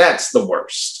 That's the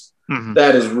worst. Mm-hmm.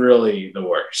 That is really the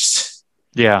worst.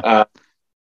 Yeah.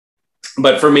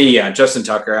 But for me, Justin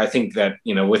Tucker, I think that,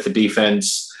 with the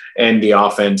defense and the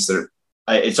offense,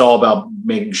 it's all about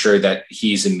making sure that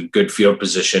he's in good field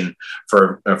position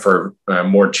for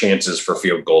more chances for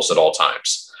field goals at all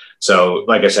times. So,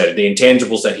 like I said, the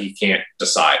intangibles that he can't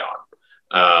decide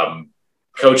on,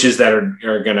 coaches that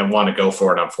are going to want to go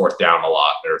for it on 4th down a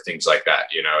lot, or things like that,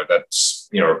 that's,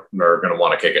 are going to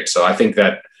want to kick it. So I think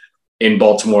that in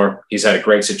Baltimore, he's had a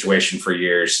great situation for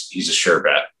years. He's a sure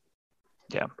bet.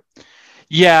 Yeah.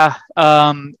 Yeah.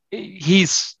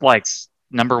 He's like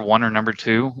number 1 or number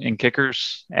 2 in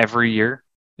kickers every year,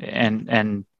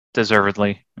 and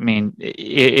deservedly. I mean,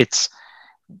 it's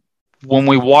when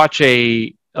we watch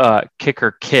a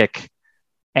kicker kick,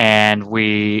 and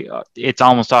it's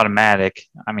almost automatic.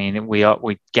 I mean,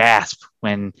 we gasp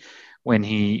when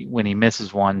he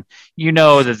misses one.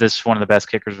 That this is one of the best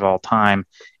kickers of all time,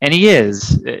 and he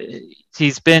is.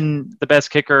 He's been the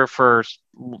best kicker for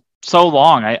so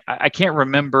long. I can't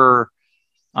remember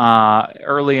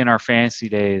early in our fantasy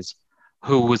days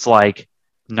who was like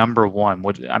number 1.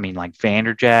 Like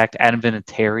Vanderjagt, Adam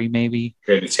Vinatieri, maybe.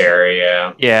 Vinatieri,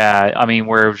 yeah. Yeah, I mean,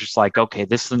 where it was just like, okay,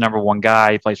 this is the number 1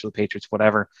 guy. He plays for the Patriots,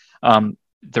 whatever.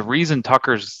 The reason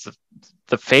Tucker's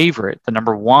the favorite, the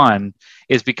number 1,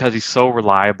 is because he's so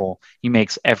reliable. He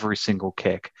makes every single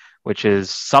kick, which is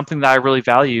something that I really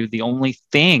value. The only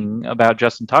thing about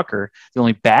Justin Tucker, the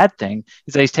only bad thing,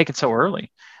 is that he's taken so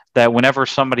early that whenever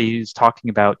somebody is talking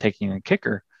about taking a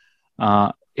kicker,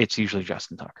 it's usually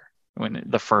Justin Tucker, when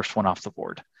the first one off the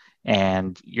board.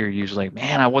 And you're usually,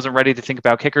 man, I wasn't ready to think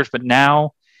about kickers, but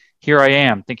now here I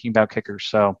am thinking about kickers.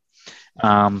 So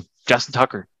Justin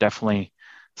Tucker, definitely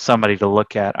somebody to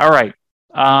look at. All right.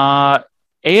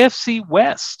 AFC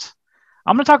West.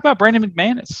 I'm going to talk about Brandon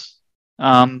McManus.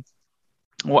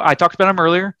 Well, I talked about him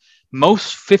earlier.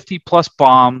 Most 50-plus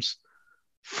bombs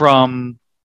from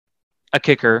a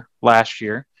kicker last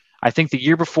year. I think the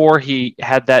year before he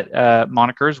had that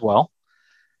moniker as well.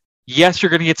 Yes, you're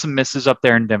going to get some misses up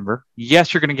there in Denver.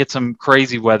 Yes, you're going to get some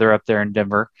crazy weather up there in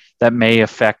Denver that may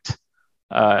affect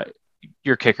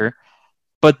your kicker.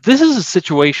 But this is a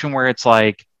situation where it's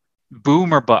like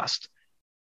boom or bust.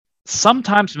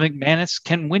 Sometimes McManus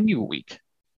can win you a week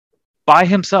by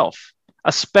himself,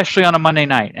 especially on a Monday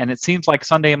night. And it seems like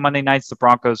Sunday and Monday nights, the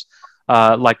Broncos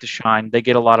like to shine. They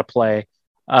get a lot of play.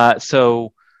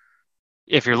 So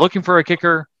if you're looking for a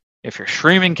kicker, if you're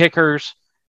streaming kickers,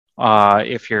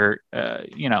 if you're,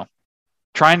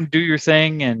 trying to do your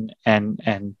thing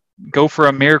and go for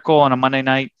a miracle on a Monday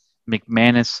night,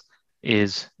 McManus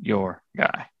is your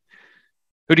guy.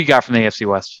 Who do you got from the AFC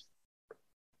West?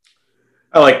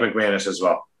 I like McManus as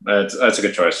well. That's a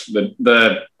good choice.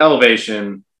 The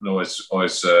elevation was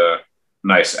always a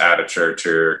nice additure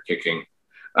to kicking.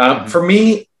 For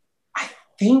me, I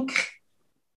think,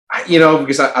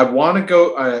 because I want to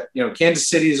go, Kansas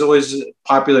City is always a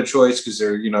popular choice because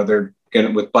they're going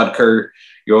to, with Butker,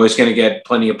 you're always going to get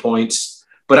plenty of points.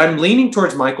 But I'm leaning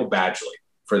towards Michael Badgley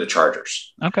for the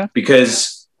Chargers. Okay.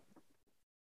 Because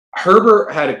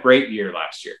Herbert had a great year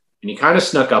last year, and he kind of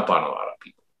snuck up on a lot of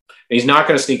people. And he's not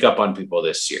going to sneak up on people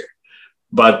this year.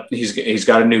 But he's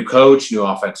got a new coach, new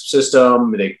offensive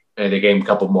system. They gave him a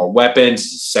couple more weapons.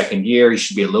 It's his second year. He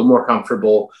should be a little more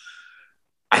comfortable.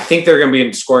 I think they're going to be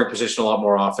in scoring position a lot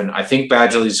more often. I think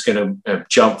Badgley's going to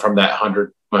jump from that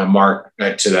 100 mark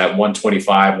to that 125,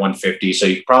 150. So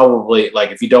you probably,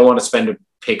 if you don't want to spend a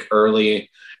pick early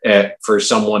for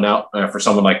someone else, for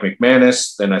someone like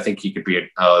McManus, then I think he could be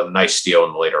a nice steal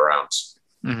in the later rounds.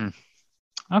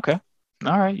 Mm-hmm. Okay.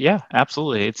 All right. Yeah,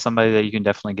 absolutely. It's somebody that you can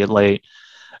definitely get late.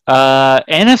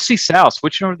 NFC South,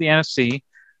 switching over to the NFC,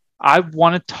 I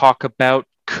want to talk about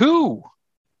Koo.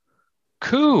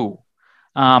 Young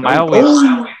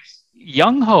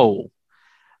Ho.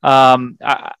 One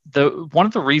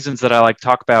of the reasons that I like to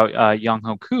talk about Young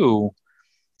Ho Koo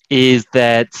is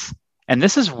that, and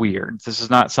this is weird, this is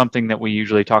not something that we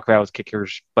usually talk about with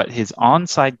kickers, but his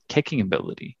onside kicking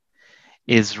ability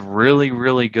is really,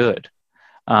 really good,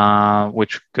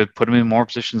 which could put him in more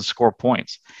positions to score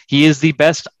points. He is the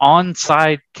best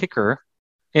onside kicker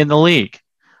in the league.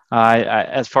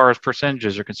 As far as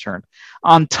percentages are concerned.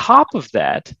 On top of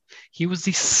that, he was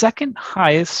the second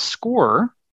highest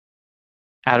scorer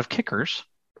out of kickers,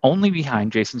 only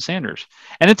behind Jason Sanders.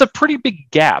 And it's a pretty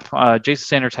big gap. Jason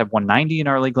Sanders had 190 in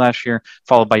our league last year,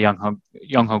 followed by Young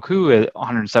Ho Koo at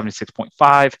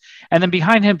 176.5. And then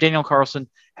behind him, Daniel Carlson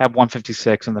had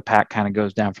 156, and the pack kind of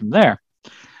goes down from there.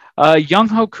 Young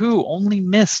Ho Koo only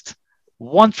missed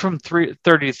once from 30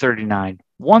 to 39,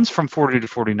 once from 40 to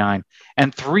 49,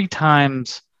 and 3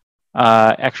 times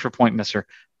extra point misser.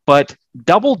 But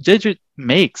double-digit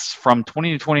makes from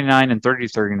 20 to 29 and 30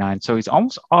 to 39. So he's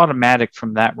almost automatic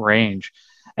from that range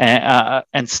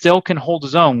and still can hold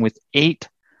his own with 8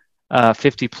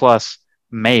 50-plus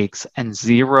makes and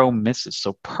 0 misses.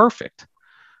 So perfect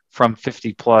from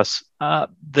 50-plus.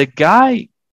 The guy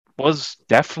was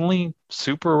definitely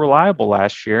super reliable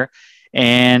last year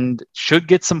and should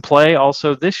get some play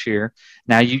also this year.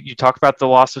 Now, you talk about the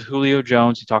loss of Julio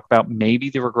Jones. You talk about maybe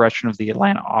the regression of the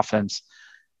Atlanta offense.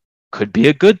 Could be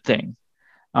a good thing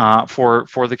for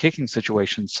the kicking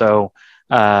situation. So,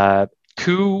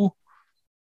 Koo,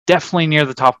 definitely near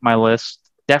the top of my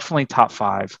list. Definitely top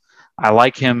 5. I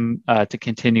like him to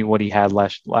continue what he had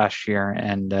last year.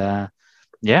 And,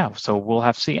 so we'll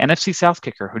have to see. NFC South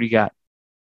kicker, who do you got?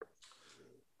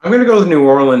 I'm going to go with New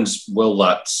Orleans' Will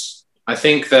Lutz. I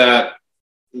think that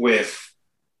with,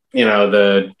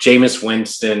 the Jameis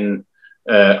Winston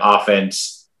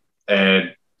offense,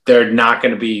 they're not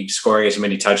going to be scoring as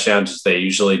many touchdowns as they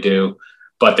usually do,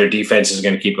 but their defense is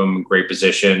going to keep them in great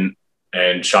position.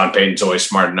 And Sean Payton's always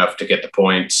smart enough to get the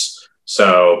points.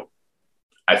 So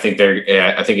I think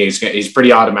he's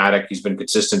pretty automatic. He's been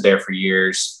consistent there for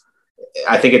years.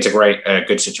 I think it's a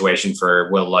good situation for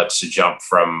Will Lutz to jump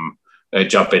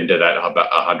into that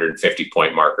about 150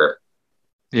 point marker.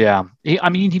 Yeah.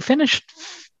 He finished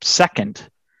second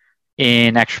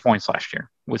in extra points last year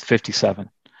with 57.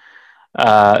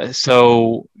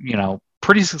 So,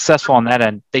 pretty successful on that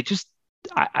end. They just,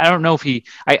 I don't know if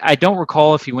I don't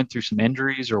recall if he went through some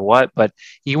injuries or what, but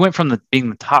he went from being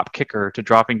the top kicker to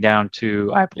dropping down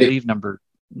to, I believe, number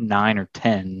 9 or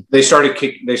 10. They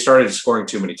started scoring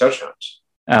too many touchdowns.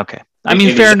 Okay. I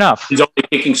mean, fair enough. He's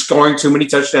only scoring too many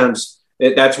touchdowns.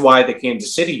 That's why the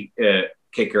Kansas City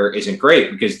kicker isn't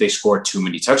great, because they score too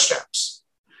many touchdowns.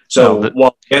 So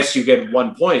while yes, you get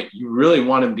 1 point, you really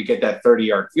want him to get that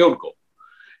 30-yard field goal.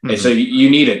 Mm-hmm. And so you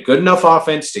need a good enough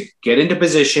offense to get into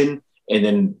position and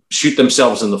then shoot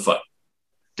themselves in the foot.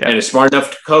 Yeah. And a smart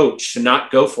enough coach to not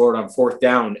go for it on 4th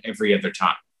down every other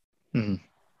time. Mm-hmm.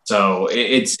 So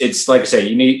it's like I say,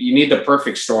 you need the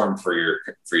perfect storm for your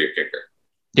kicker.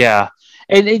 Yeah.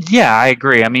 And I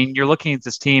agree. I mean, you're looking at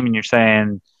this team and you're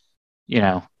saying,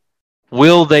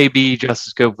 will they be just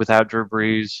as good without Drew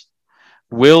Brees?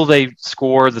 Will they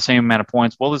score the same amount of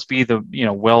points? Will this be the,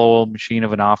 well-oiled machine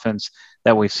of an offense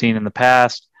that we've seen in the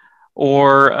past?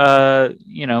 Or,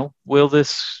 will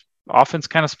this offense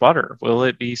kind of sputter? Will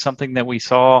it be something that we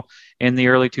saw in the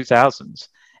early 2000s?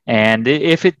 And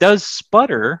if it does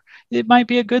sputter, it might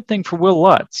be a good thing for Will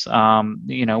Lutz.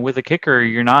 With a kicker,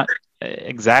 you're not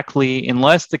exactly,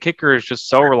 unless the kicker is just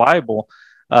so reliable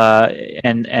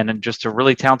and just a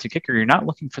really talented kicker, you're not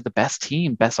looking for the best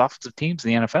offensive teams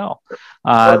in the NFL.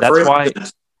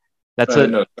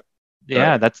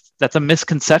 That's a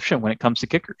misconception when it comes to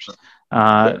kickers.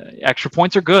 Extra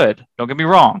points are good. Don't get me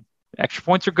wrong. Extra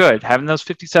points are good. Having those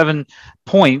 57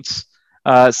 points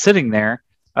sitting there,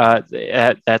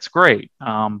 that's great.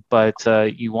 But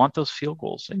you want those field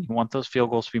goals, and you want those field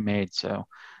goals to be made. So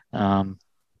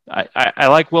I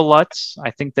like Will Lutz.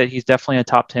 I think that he's definitely a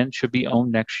top 10, should be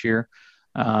owned next year.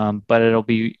 But it'll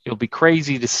be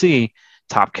crazy to see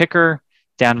top kicker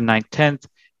down to 9th, 10th.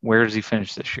 Where does he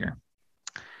finish this year?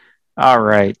 All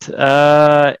right.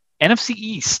 NFC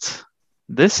East.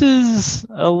 This is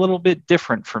a little bit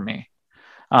different for me.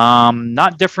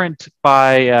 Not different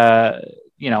by,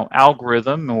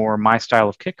 algorithm or my style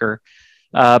of kicker,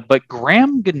 but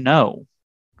Graham Gano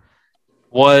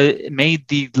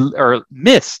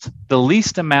missed the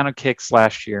least amount of kicks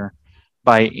last year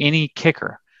by any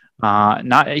kicker.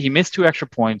 He missed 2 extra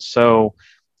points, so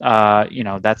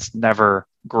that's never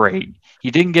great.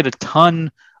 He didn't get a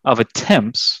ton of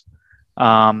attempts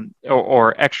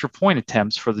or extra point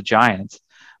attempts for the Giants,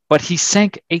 but he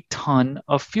sank a ton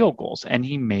of field goals, and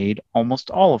he made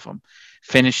almost all of them,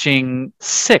 finishing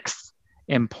 6th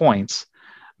in points,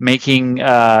 making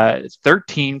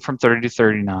 13 from 30 to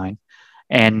 39.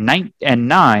 And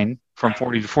 9 from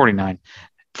 40 to 49,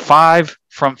 5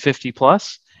 from 50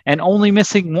 plus, and only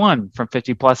missing 1 from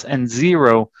 50 plus, and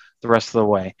 0 the rest of the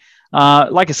way.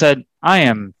 Like I said, I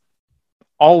am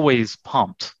always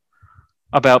pumped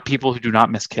about people who do not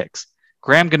miss kicks.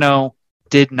 Graham Gano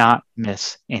did not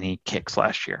miss any kicks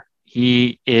last year.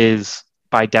 He is,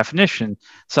 by definition,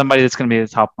 somebody that's going to be at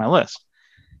the top of my list.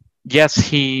 Yes,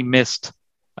 he missed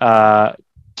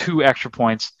 2 extra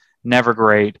points, never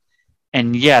great.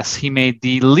 And yes, he made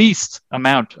the least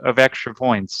amount of extra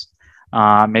points.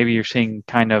 Maybe you're seeing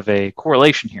kind of a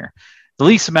correlation here. The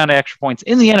least amount of extra points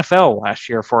in the NFL last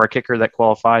year for a kicker that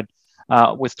qualified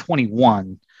was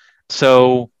 21.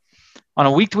 So on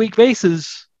a week-to-week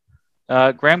basis,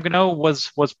 Graham Gano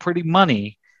was pretty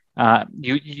money.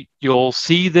 You'll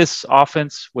see this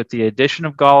offense with the addition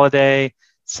of Golladay,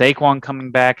 Saquon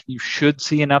coming back. You should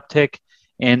see an uptick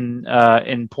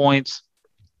in points.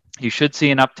 You should see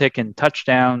an uptick in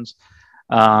touchdowns,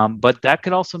 but that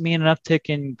could also mean an uptick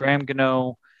in Graham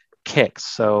Gano kicks.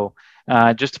 So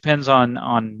it just depends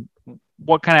on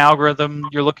what kind of algorithm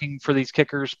you're looking for these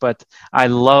kickers. But I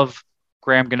love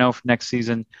Graham Gano for next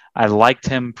season. I liked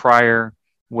him prior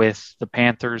with the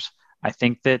Panthers. I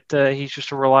think that he's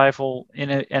just a reliable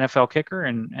NFL kicker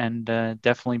and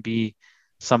definitely be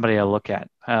somebody I look at.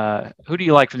 Who do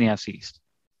you like from the NFC East?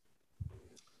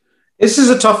 This is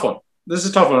a tough one.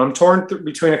 I'm torn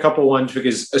between a couple ones,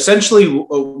 because essentially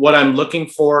what I'm looking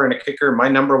for in a kicker, my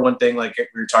number one thing, like we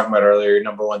were talking about earlier,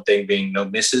 number one thing being no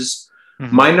misses.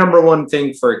 Mm-hmm. My number one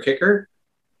thing for a kicker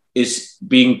is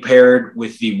being paired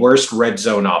with the worst red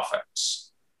zone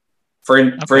offense.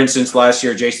 For instance, last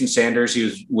year, Jason Sanders, he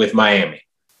was with Miami.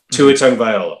 Tua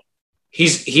Tagovailoa.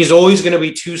 He's always going to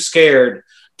be too scared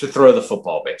to throw the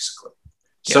football, basically.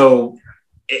 Yeah. So,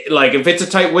 if it's a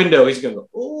tight window, he's going to go,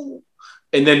 oh.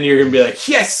 And then you're going to be like,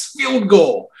 yes, field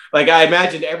goal. Like, I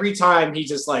imagine every time he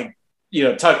just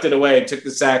tucked it away and took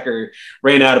the sack or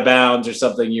ran out of bounds or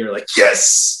something, you're like,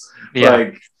 yes.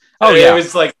 Yeah. It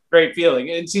was like a great feeling.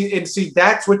 And see,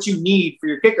 that's what you need for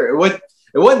your kicker. It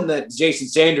wasn't that Jason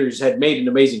Sanders had made an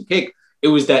amazing kick. It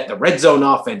was that the red zone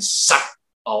offense sucked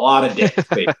a lot of dick.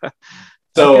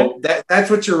 So that's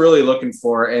what you're really looking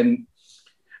for. And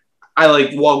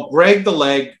while Greg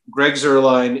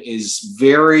Zerline is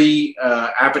very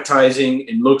appetizing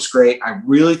and looks great. I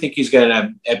really think he's going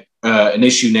to have an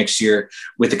issue next year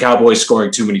with the Cowboys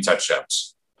scoring too many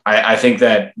touchdowns. I think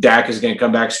that Dak is going to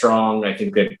come back strong. I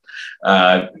think that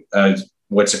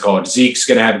Zeke's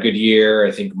going to have a good year.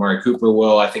 I think Amari Cooper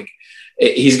will. I think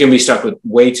he's going to be stuck with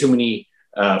way too many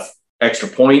extra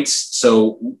points.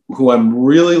 So who I'm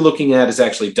really looking at is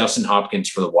actually Dustin Hopkins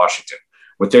for the Washington.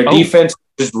 With their defense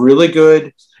is really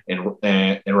good,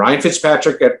 and Ryan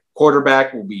Fitzpatrick at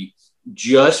quarterback will be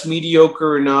just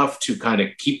mediocre enough to kind of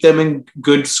keep them in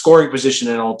good scoring position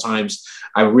at all times.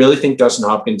 I really think Dustin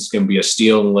Hopkins is going to be a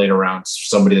steal in the later rounds,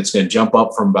 somebody that's going to jump up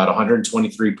from about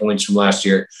 123 points from last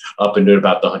year up into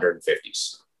about the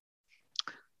 150s.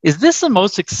 Is this the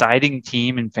most exciting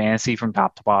team in fantasy from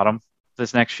top to bottom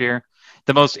this next year?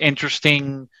 The most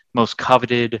interesting, most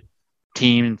coveted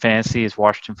team in fantasy is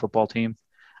Washington football team.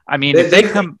 I mean, if they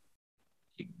come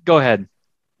 – go ahead.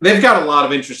 They've got a lot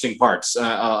of interesting parts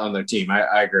on their team.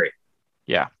 I agree.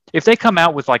 Yeah. If they come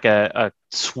out with like a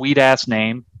sweet-ass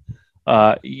name,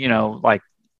 like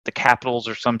the Capitals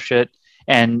or some shit,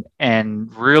 and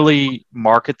really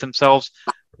market themselves,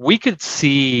 we could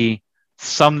see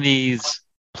some of these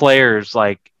players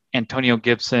like Antonio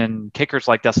Gibson, kickers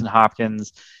like Dustin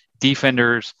Hopkins,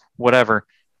 defenders, whatever,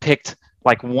 picked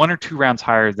like 1 or 2 rounds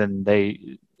higher than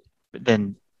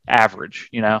average,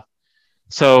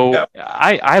 So yeah.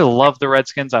 I love the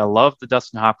Redskins. I love the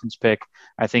Dustin Hopkins pick.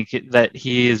 I think that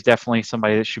he is definitely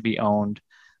somebody that should be owned.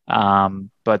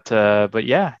 But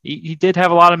yeah, he did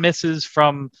have a lot of misses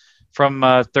from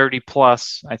 30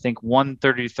 plus. I think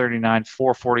 130 to 39,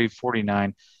 440 to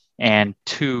 49, and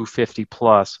 250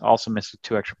 plus. Also missed with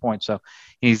 2 extra points. So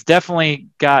he's definitely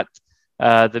got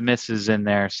the misses in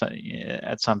there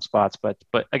at some spots. But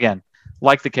again,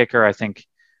 like the kicker, I think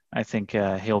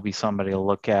he'll be somebody to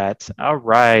look at. All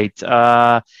right.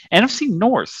 NFC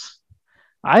North.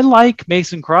 I like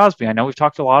Mason Crosby. I know we've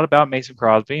talked a lot about Mason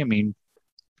Crosby. I mean,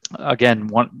 again,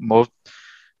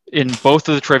 in both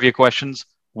of the trivia questions,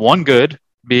 one good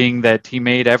being that he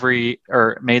made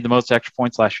the most extra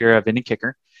points last year of any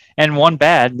kicker, and one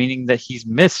bad, meaning that he's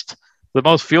missed the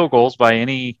most field goals by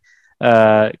any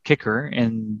kicker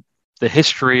in the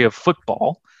history of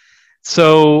football.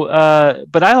 So,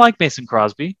 but I like Mason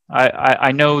Crosby.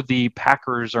 I know the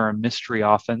Packers are a mystery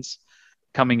offense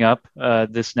coming up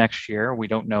this next year. We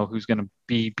don't know who's going to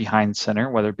be behind center,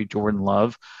 whether it be Jordan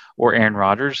Love or Aaron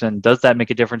Rodgers. And does that make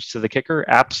a difference to the kicker?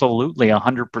 Absolutely,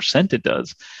 100% it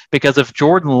does. Because if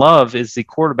Jordan Love is the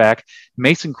quarterback,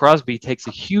 Mason Crosby takes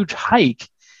a huge hike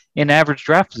in average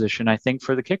draft position, I think,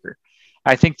 for the kicker.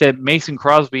 I think that Mason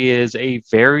Crosby is a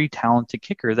very talented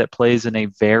kicker that plays in a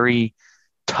very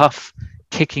tough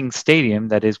kicking stadium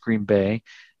that is Green Bay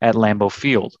at Lambeau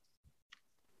Field.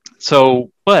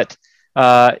 So, but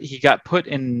he got put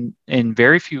in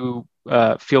very few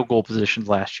field goal positions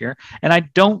last year, and I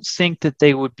don't think that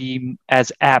they would be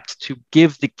as apt to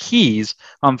give the keys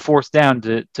on 4th down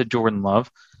to Jordan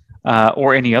Love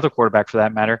or any other quarterback for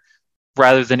that matter,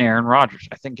 rather than Aaron Rodgers.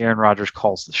 I think Aaron Rodgers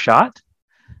calls the shots,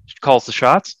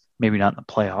 maybe not in the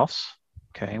playoffs.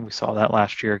 Okay, we saw that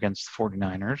last year against the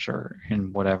 49ers or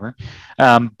in whatever.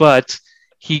 But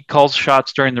he calls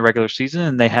shots during the regular season,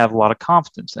 and they have a lot of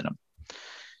confidence in him.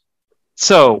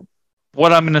 So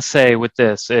what I'm going to say with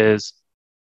this is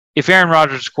if Aaron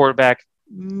Rodgers is quarterback,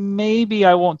 maybe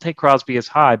I won't take Crosby as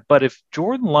high. But if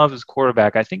Jordan Love is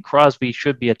quarterback, I think Crosby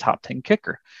should be a top 10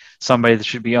 kicker, somebody that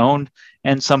should be owned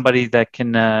and somebody that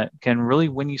can really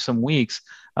win you some weeks.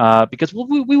 Because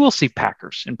we will see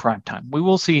Packers in primetime.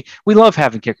 We love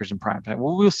having kickers in primetime.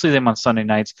 We'll see them on Sunday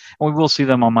nights, and we will see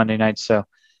them on Monday nights. So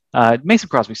Mason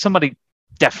Crosby, somebody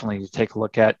definitely to take a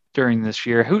look at during this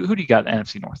year. Who do you got in the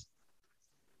NFC North?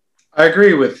 I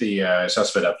agree with the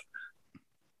assessment of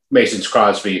Mason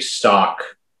Crosby's stock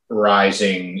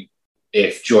rising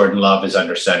if Jordan Love is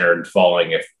under center and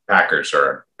falling if Packers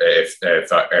or if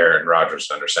Aaron Rodgers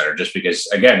is under center, just because,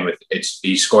 again,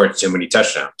 he scored too many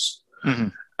touchdowns.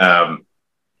 Mm-hmm.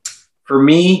 For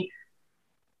me,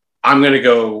 I'm going to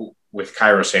go with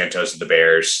Cairo Santos of the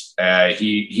Bears.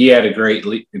 He had a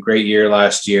great year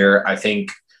last year. I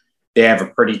think they have a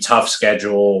pretty tough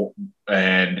schedule,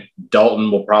 and Dalton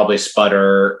will probably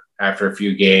sputter after a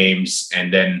few games,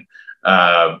 and then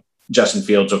Justin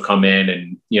Fields will come in,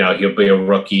 and he'll be a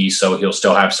rookie, so he'll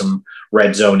still have some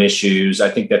red zone issues. I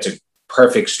think that's a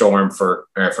perfect storm for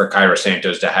Cairo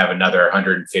Santos to have another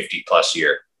 150 plus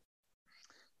year.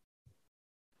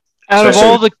 Out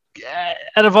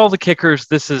of all the kickers,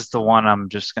 this is the one I'm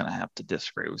just going to have to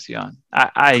disagree with you on.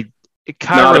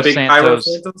 Cairo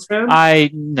Santos fan?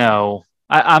 No.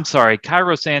 I'm sorry.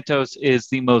 Cairo Santos is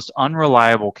the most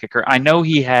unreliable kicker. I know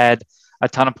he had a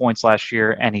ton of points last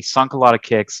year, and he sunk a lot of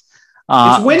kicks.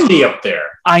 It's windy up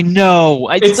there. I know.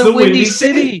 It's the the Windy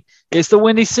City. It's the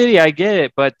Windy City. I get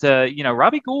it. But,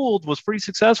 Robbie Gould was pretty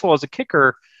successful as a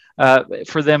kicker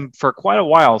for them for quite a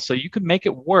while. So you could make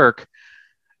it work.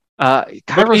 But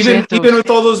even with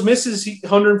all those misses, he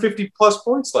 150 plus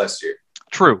points last year.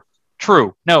 True.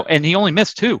 No, and he only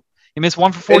missed 2. He missed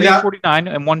 1 for 40 and 49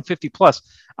 and 150 plus.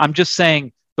 I'm just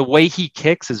saying the way he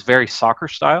kicks is very soccer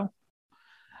style.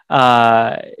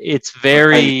 It's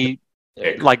very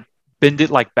bend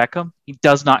it like Beckham. He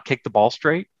does not kick the ball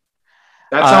straight.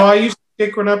 That's how I used to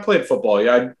kick when I played football.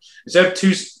 Yeah, instead of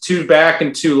two back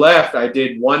and 2 left, I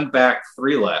did 1 back,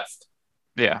 3 left.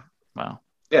 Yeah. Well.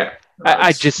 Yeah.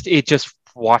 I just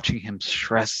watching him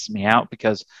stresses me out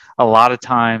because a lot of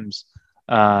times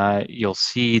you'll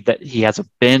see that he has a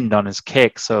bend on his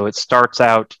kick, so it starts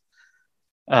out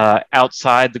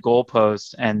outside the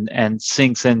goalpost and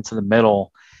sinks into the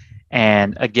middle.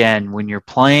 And again, when you're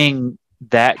playing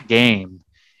that game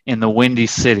in the Windy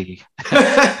City,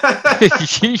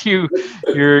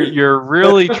 you're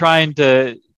really trying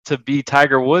to be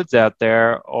Tiger Woods out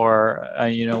there or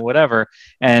whatever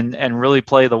and really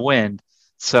play the wind.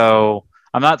 So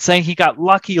I'm not saying he got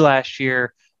lucky last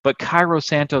year, but Cairo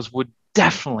Santos would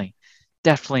definitely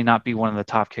not be one of the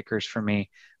top kickers for me.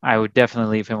 I would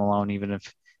definitely leave him alone even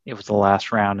if it was the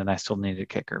last round and I still needed a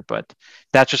kicker. But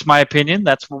that's just my opinion.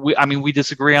 That's what we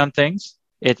disagree on things.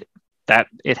 It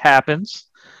happens.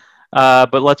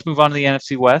 But let's move on to the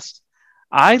NFC West.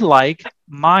 I like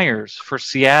Myers for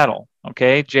Seattle.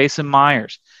 Okay, Jason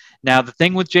Myers. Now, the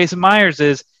thing with Jason Myers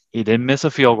is he didn't miss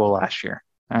a field goal last year.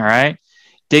 All right.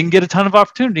 Didn't get a ton of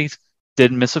opportunities.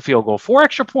 Didn't miss a field goal. 4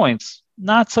 extra points.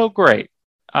 Not so great.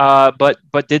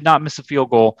 But did not miss a field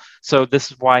goal. So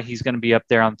this is why he's going to be up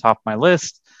there on the top of my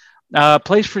list.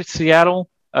 Plays for Seattle,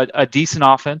 a decent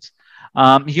offense.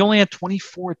 He only had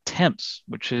 24 attempts,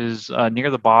 which is near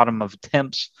the bottom of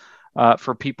attempts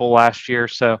for people last year.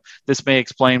 So this may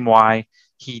explain why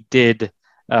he did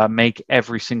make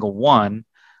every single one.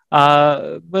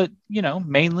 But,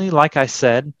 mainly, like I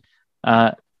said,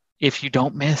 if you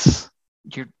don't miss,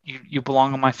 you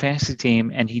belong on my fantasy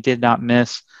team, and he did not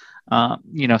miss.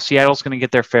 Seattle's going to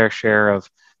get their fair share of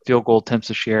field goal attempts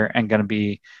this year and going to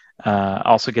be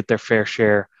also get their fair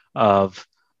share of,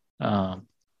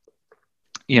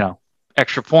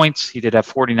 extra points. He did have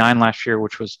 49 last year,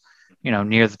 which was,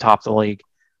 near the top of the league.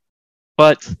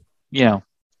 But,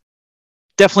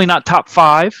 definitely not top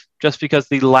 5 just because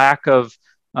the lack of,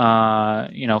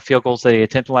 field goals that he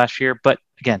attempted last year. But,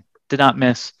 again, did not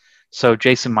miss. So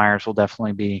Jason Myers will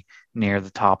definitely be near the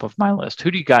top of my list. Who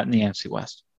do you got in the NFC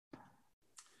West?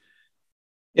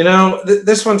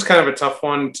 This one's kind of a tough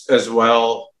one as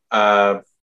well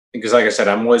because, like I said,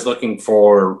 I'm always looking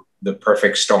for the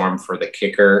perfect storm for the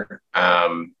kicker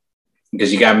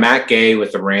because you got Matt Gay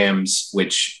with the Rams,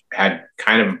 which had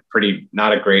kind of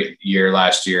not a great year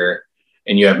last year,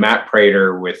 and you have Matt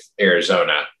Prater with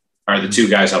Arizona are the 2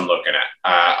 guys I'm looking at.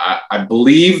 I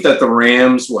believe that the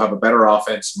Rams will have a better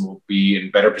offense and will be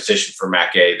in better position for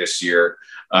Matt Gay this year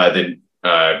than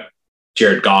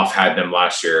Jared Goff had them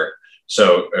last year.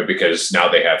 So because now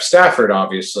they have Stafford,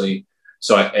 obviously.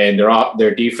 So and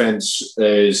their defense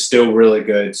is still really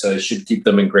good, so it should keep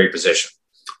them in great position.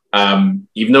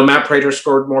 Even though Matt Prater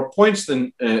scored more points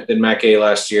than Matt Gay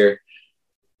last year,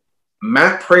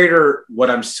 Matt Prater, what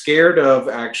I'm scared of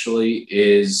actually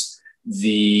is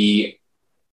the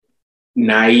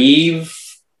naive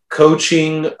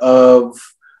coaching of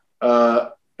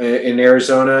in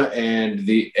Arizona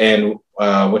and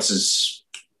what's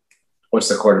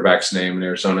the quarterback's name in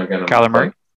Arizona again? Kyler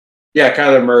Murray. Yeah,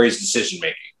 Kyler Murray's decision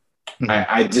making.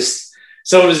 Mm-hmm.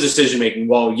 Some of his decision making.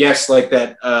 Well, yes, like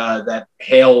that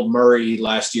Hail Murray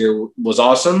last year was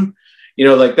awesome.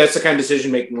 That's the kind of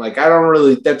decision making. Like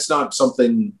that's not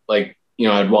something like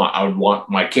I would want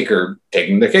my kicker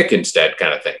taking the kick instead,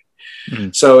 kind of thing. Mm-hmm.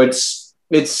 So it's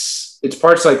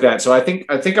parts like that. So I think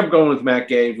I'm going with Matt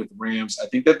Gay with the Rams. I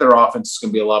think that their offense is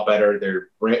going to be a lot better.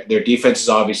 Their defense is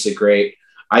obviously great.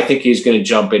 I think he's going to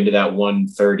jump into that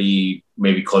 130,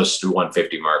 maybe close to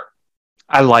 150 mark.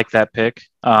 I like that pick.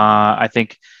 I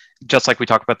think just like we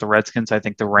talked about the Redskins, I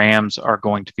think the Rams are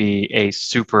going to be a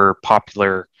super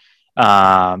popular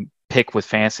pick with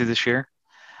fantasy this year.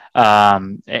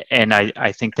 And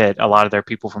I think that a lot of their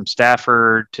people from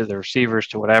Stafford to the receivers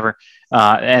to whatever,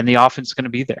 and the offense is going to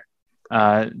be there.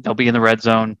 They'll be in the red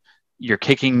zone. You're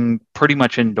kicking pretty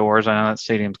much indoors. I know that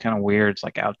stadium's kind of weird. It's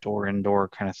like outdoor, indoor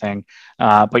kind of thing.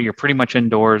 But you're pretty much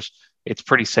indoors. It's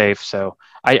pretty safe. So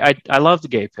I love the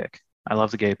Gay pick. I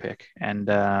love the gay pick. And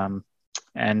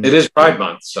it is Pride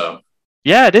Month, so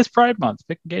yeah, it is Pride Month.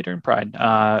 Picking gay during Pride.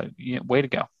 Way to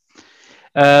go.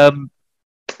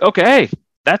 Okay,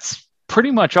 that's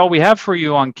pretty much all we have for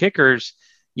you on kickers.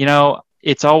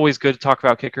 It's always good to talk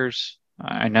about kickers.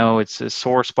 I know it's a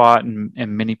sore spot in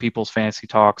many people's fantasy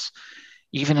talks,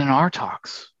 even in our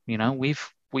talks.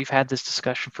 We've had this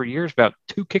discussion for years about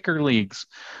 2 kicker leagues,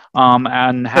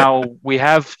 and how we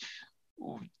have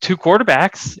 2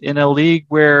 quarterbacks in a league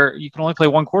where you can only play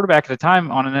 1 quarterback at a time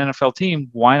on an NFL team.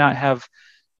 Why not have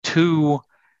 2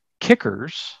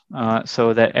 kickers,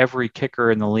 so that every kicker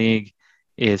in the league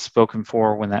is spoken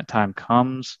for when that time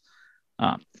comes?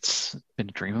 It's been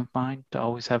a dream of mine to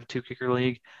always have a 2 kicker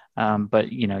league.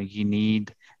 But you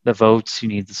need the votes, you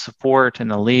need the support in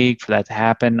the league for that to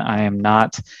happen. I am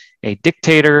not a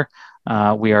dictator.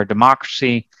 We are a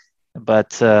democracy,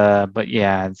 but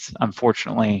yeah, it's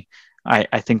unfortunately,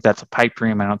 I think that's a pipe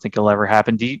dream. I don't think it'll ever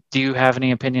happen. Do you have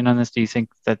any opinion on this? Do you think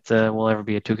that will ever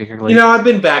be a 2 kicker league? I've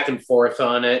been back and forth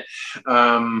on it.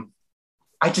 I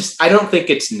don't think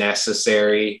it's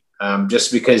necessary.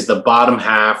 Just because the bottom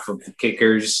half of the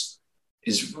kickers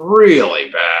is really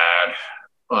bad.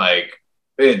 Like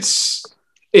it's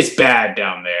bad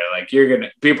down there. Like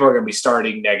people are gonna be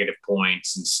starting negative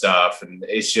points and stuff, and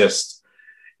it's just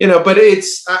But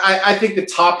I think the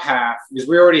top half, because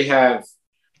we already have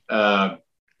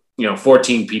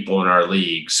 14 people in our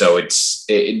league, so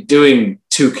doing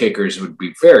 2 kickers would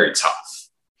be very tough.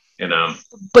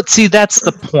 But see, that's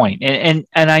the point, and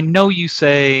I know you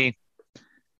say,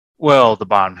 well, the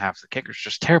bottom half of the kicker is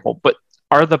just terrible, but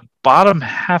are the bottom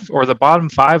half or the bottom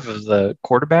 5 of the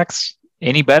quarterbacks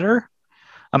any better?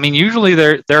 I mean, usually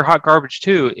they're hot garbage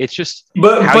too. It's just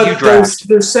how you draft.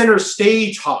 They're center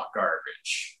stage hot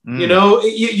garbage. You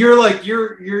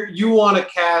want to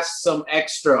cast some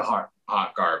extra hot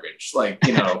garbage, like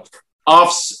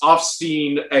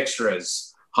off-scene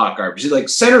extras hot garbage. Like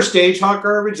center stage hot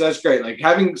garbage, that's great. Like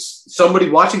watching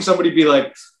somebody be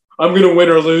like, I'm going to win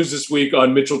or lose this week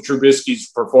on Mitchell Trubisky's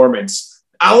performance.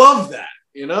 I love that.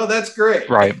 That's great.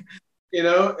 Right.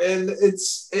 And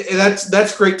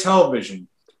that's great television.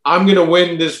 I'm going to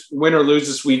win or lose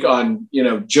this week on,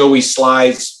 Joey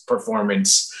Sly's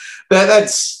performance.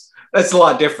 That's a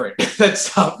lot different.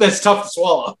 That's tough to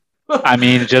swallow. I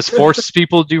mean, it just forces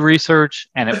people to do research,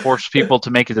 and it forces people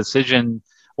to make a decision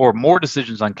or more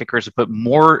decisions on kickers, to put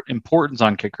more importance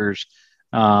on kickers.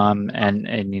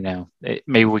 Maybe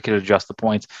we could adjust the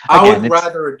points. I would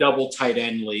rather a double tight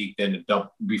end league than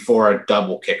before a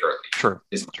double kicker league.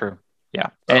 True. Yeah.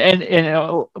 And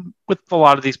with a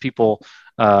lot of these people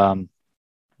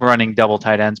running double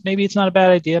tight ends, maybe it's not a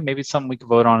bad idea. Maybe it's something we could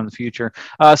vote on in the future.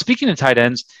 Speaking of tight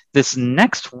ends, this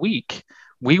next week,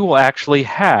 we will actually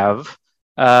have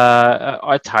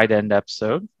a tight end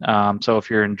episode. So if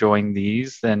you're enjoying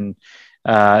these, then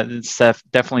it's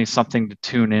definitely something to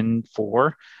tune in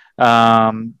for.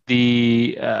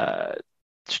 The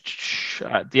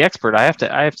expert, I have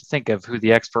to think of who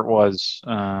the expert was,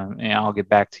 and I'll get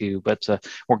back to you. But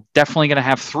we're definitely going to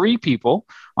have 3 people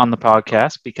on the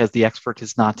podcast, because the expert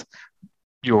is not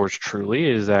yours truly.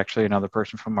 It is actually another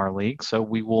person from our league. So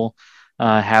we will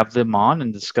have them on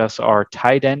and discuss our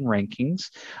tight end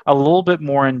rankings a little bit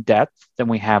more in depth than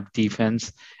we have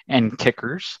defense and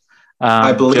kickers.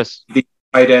 I believe the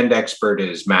tight end expert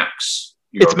is Max.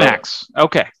 It's Max.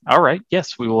 Okay. All right.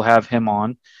 Yes, we will have him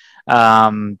on.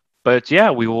 But yeah,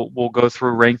 we'll go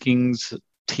through rankings,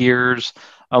 tiers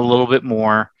a little bit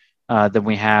more than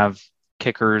we have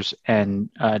kickers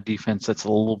and defense. That's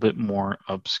a little bit more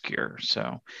obscure.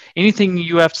 So anything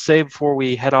you have to say before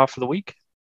we head off for the week?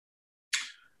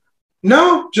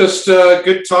 No, just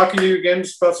good talking to you again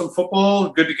just about some football.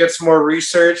 Good to get some more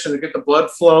research and to get the blood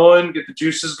flowing, get the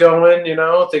juices going,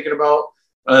 thinking about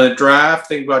draft,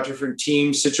 thinking about different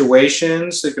team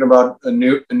situations, thinking about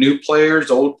new players,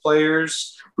 old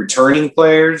players, returning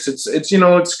players.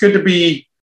 It's good to be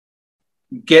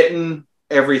getting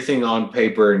everything on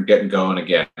paper and getting going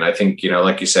again. And I think,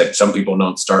 like you said, some people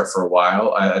don't start for a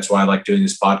while. That's why I like doing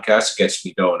this podcast. It gets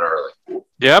me going early.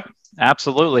 Yep.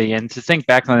 Absolutely. And to think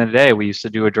back in the day, we used to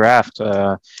do a draft,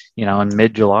 in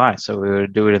mid-July. So we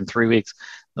would do it in 3 weeks.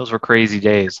 Those were crazy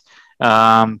days.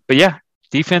 But yeah,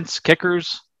 defense,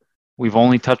 kickers, we've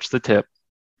only touched the tip.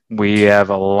 We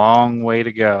have a long way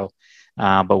to go.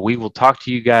 But we will talk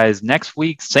to you guys next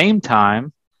week, same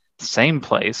time, same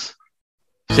place.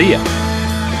 See ya.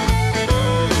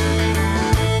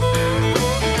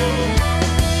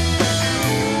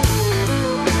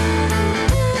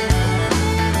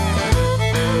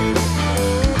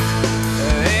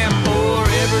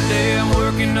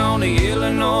 On the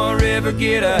Illinois River ever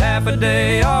get a half a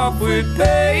day off with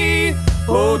pay.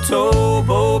 Oh,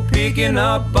 towboat picking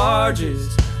up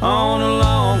barges on a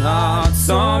long hot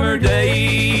summer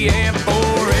day.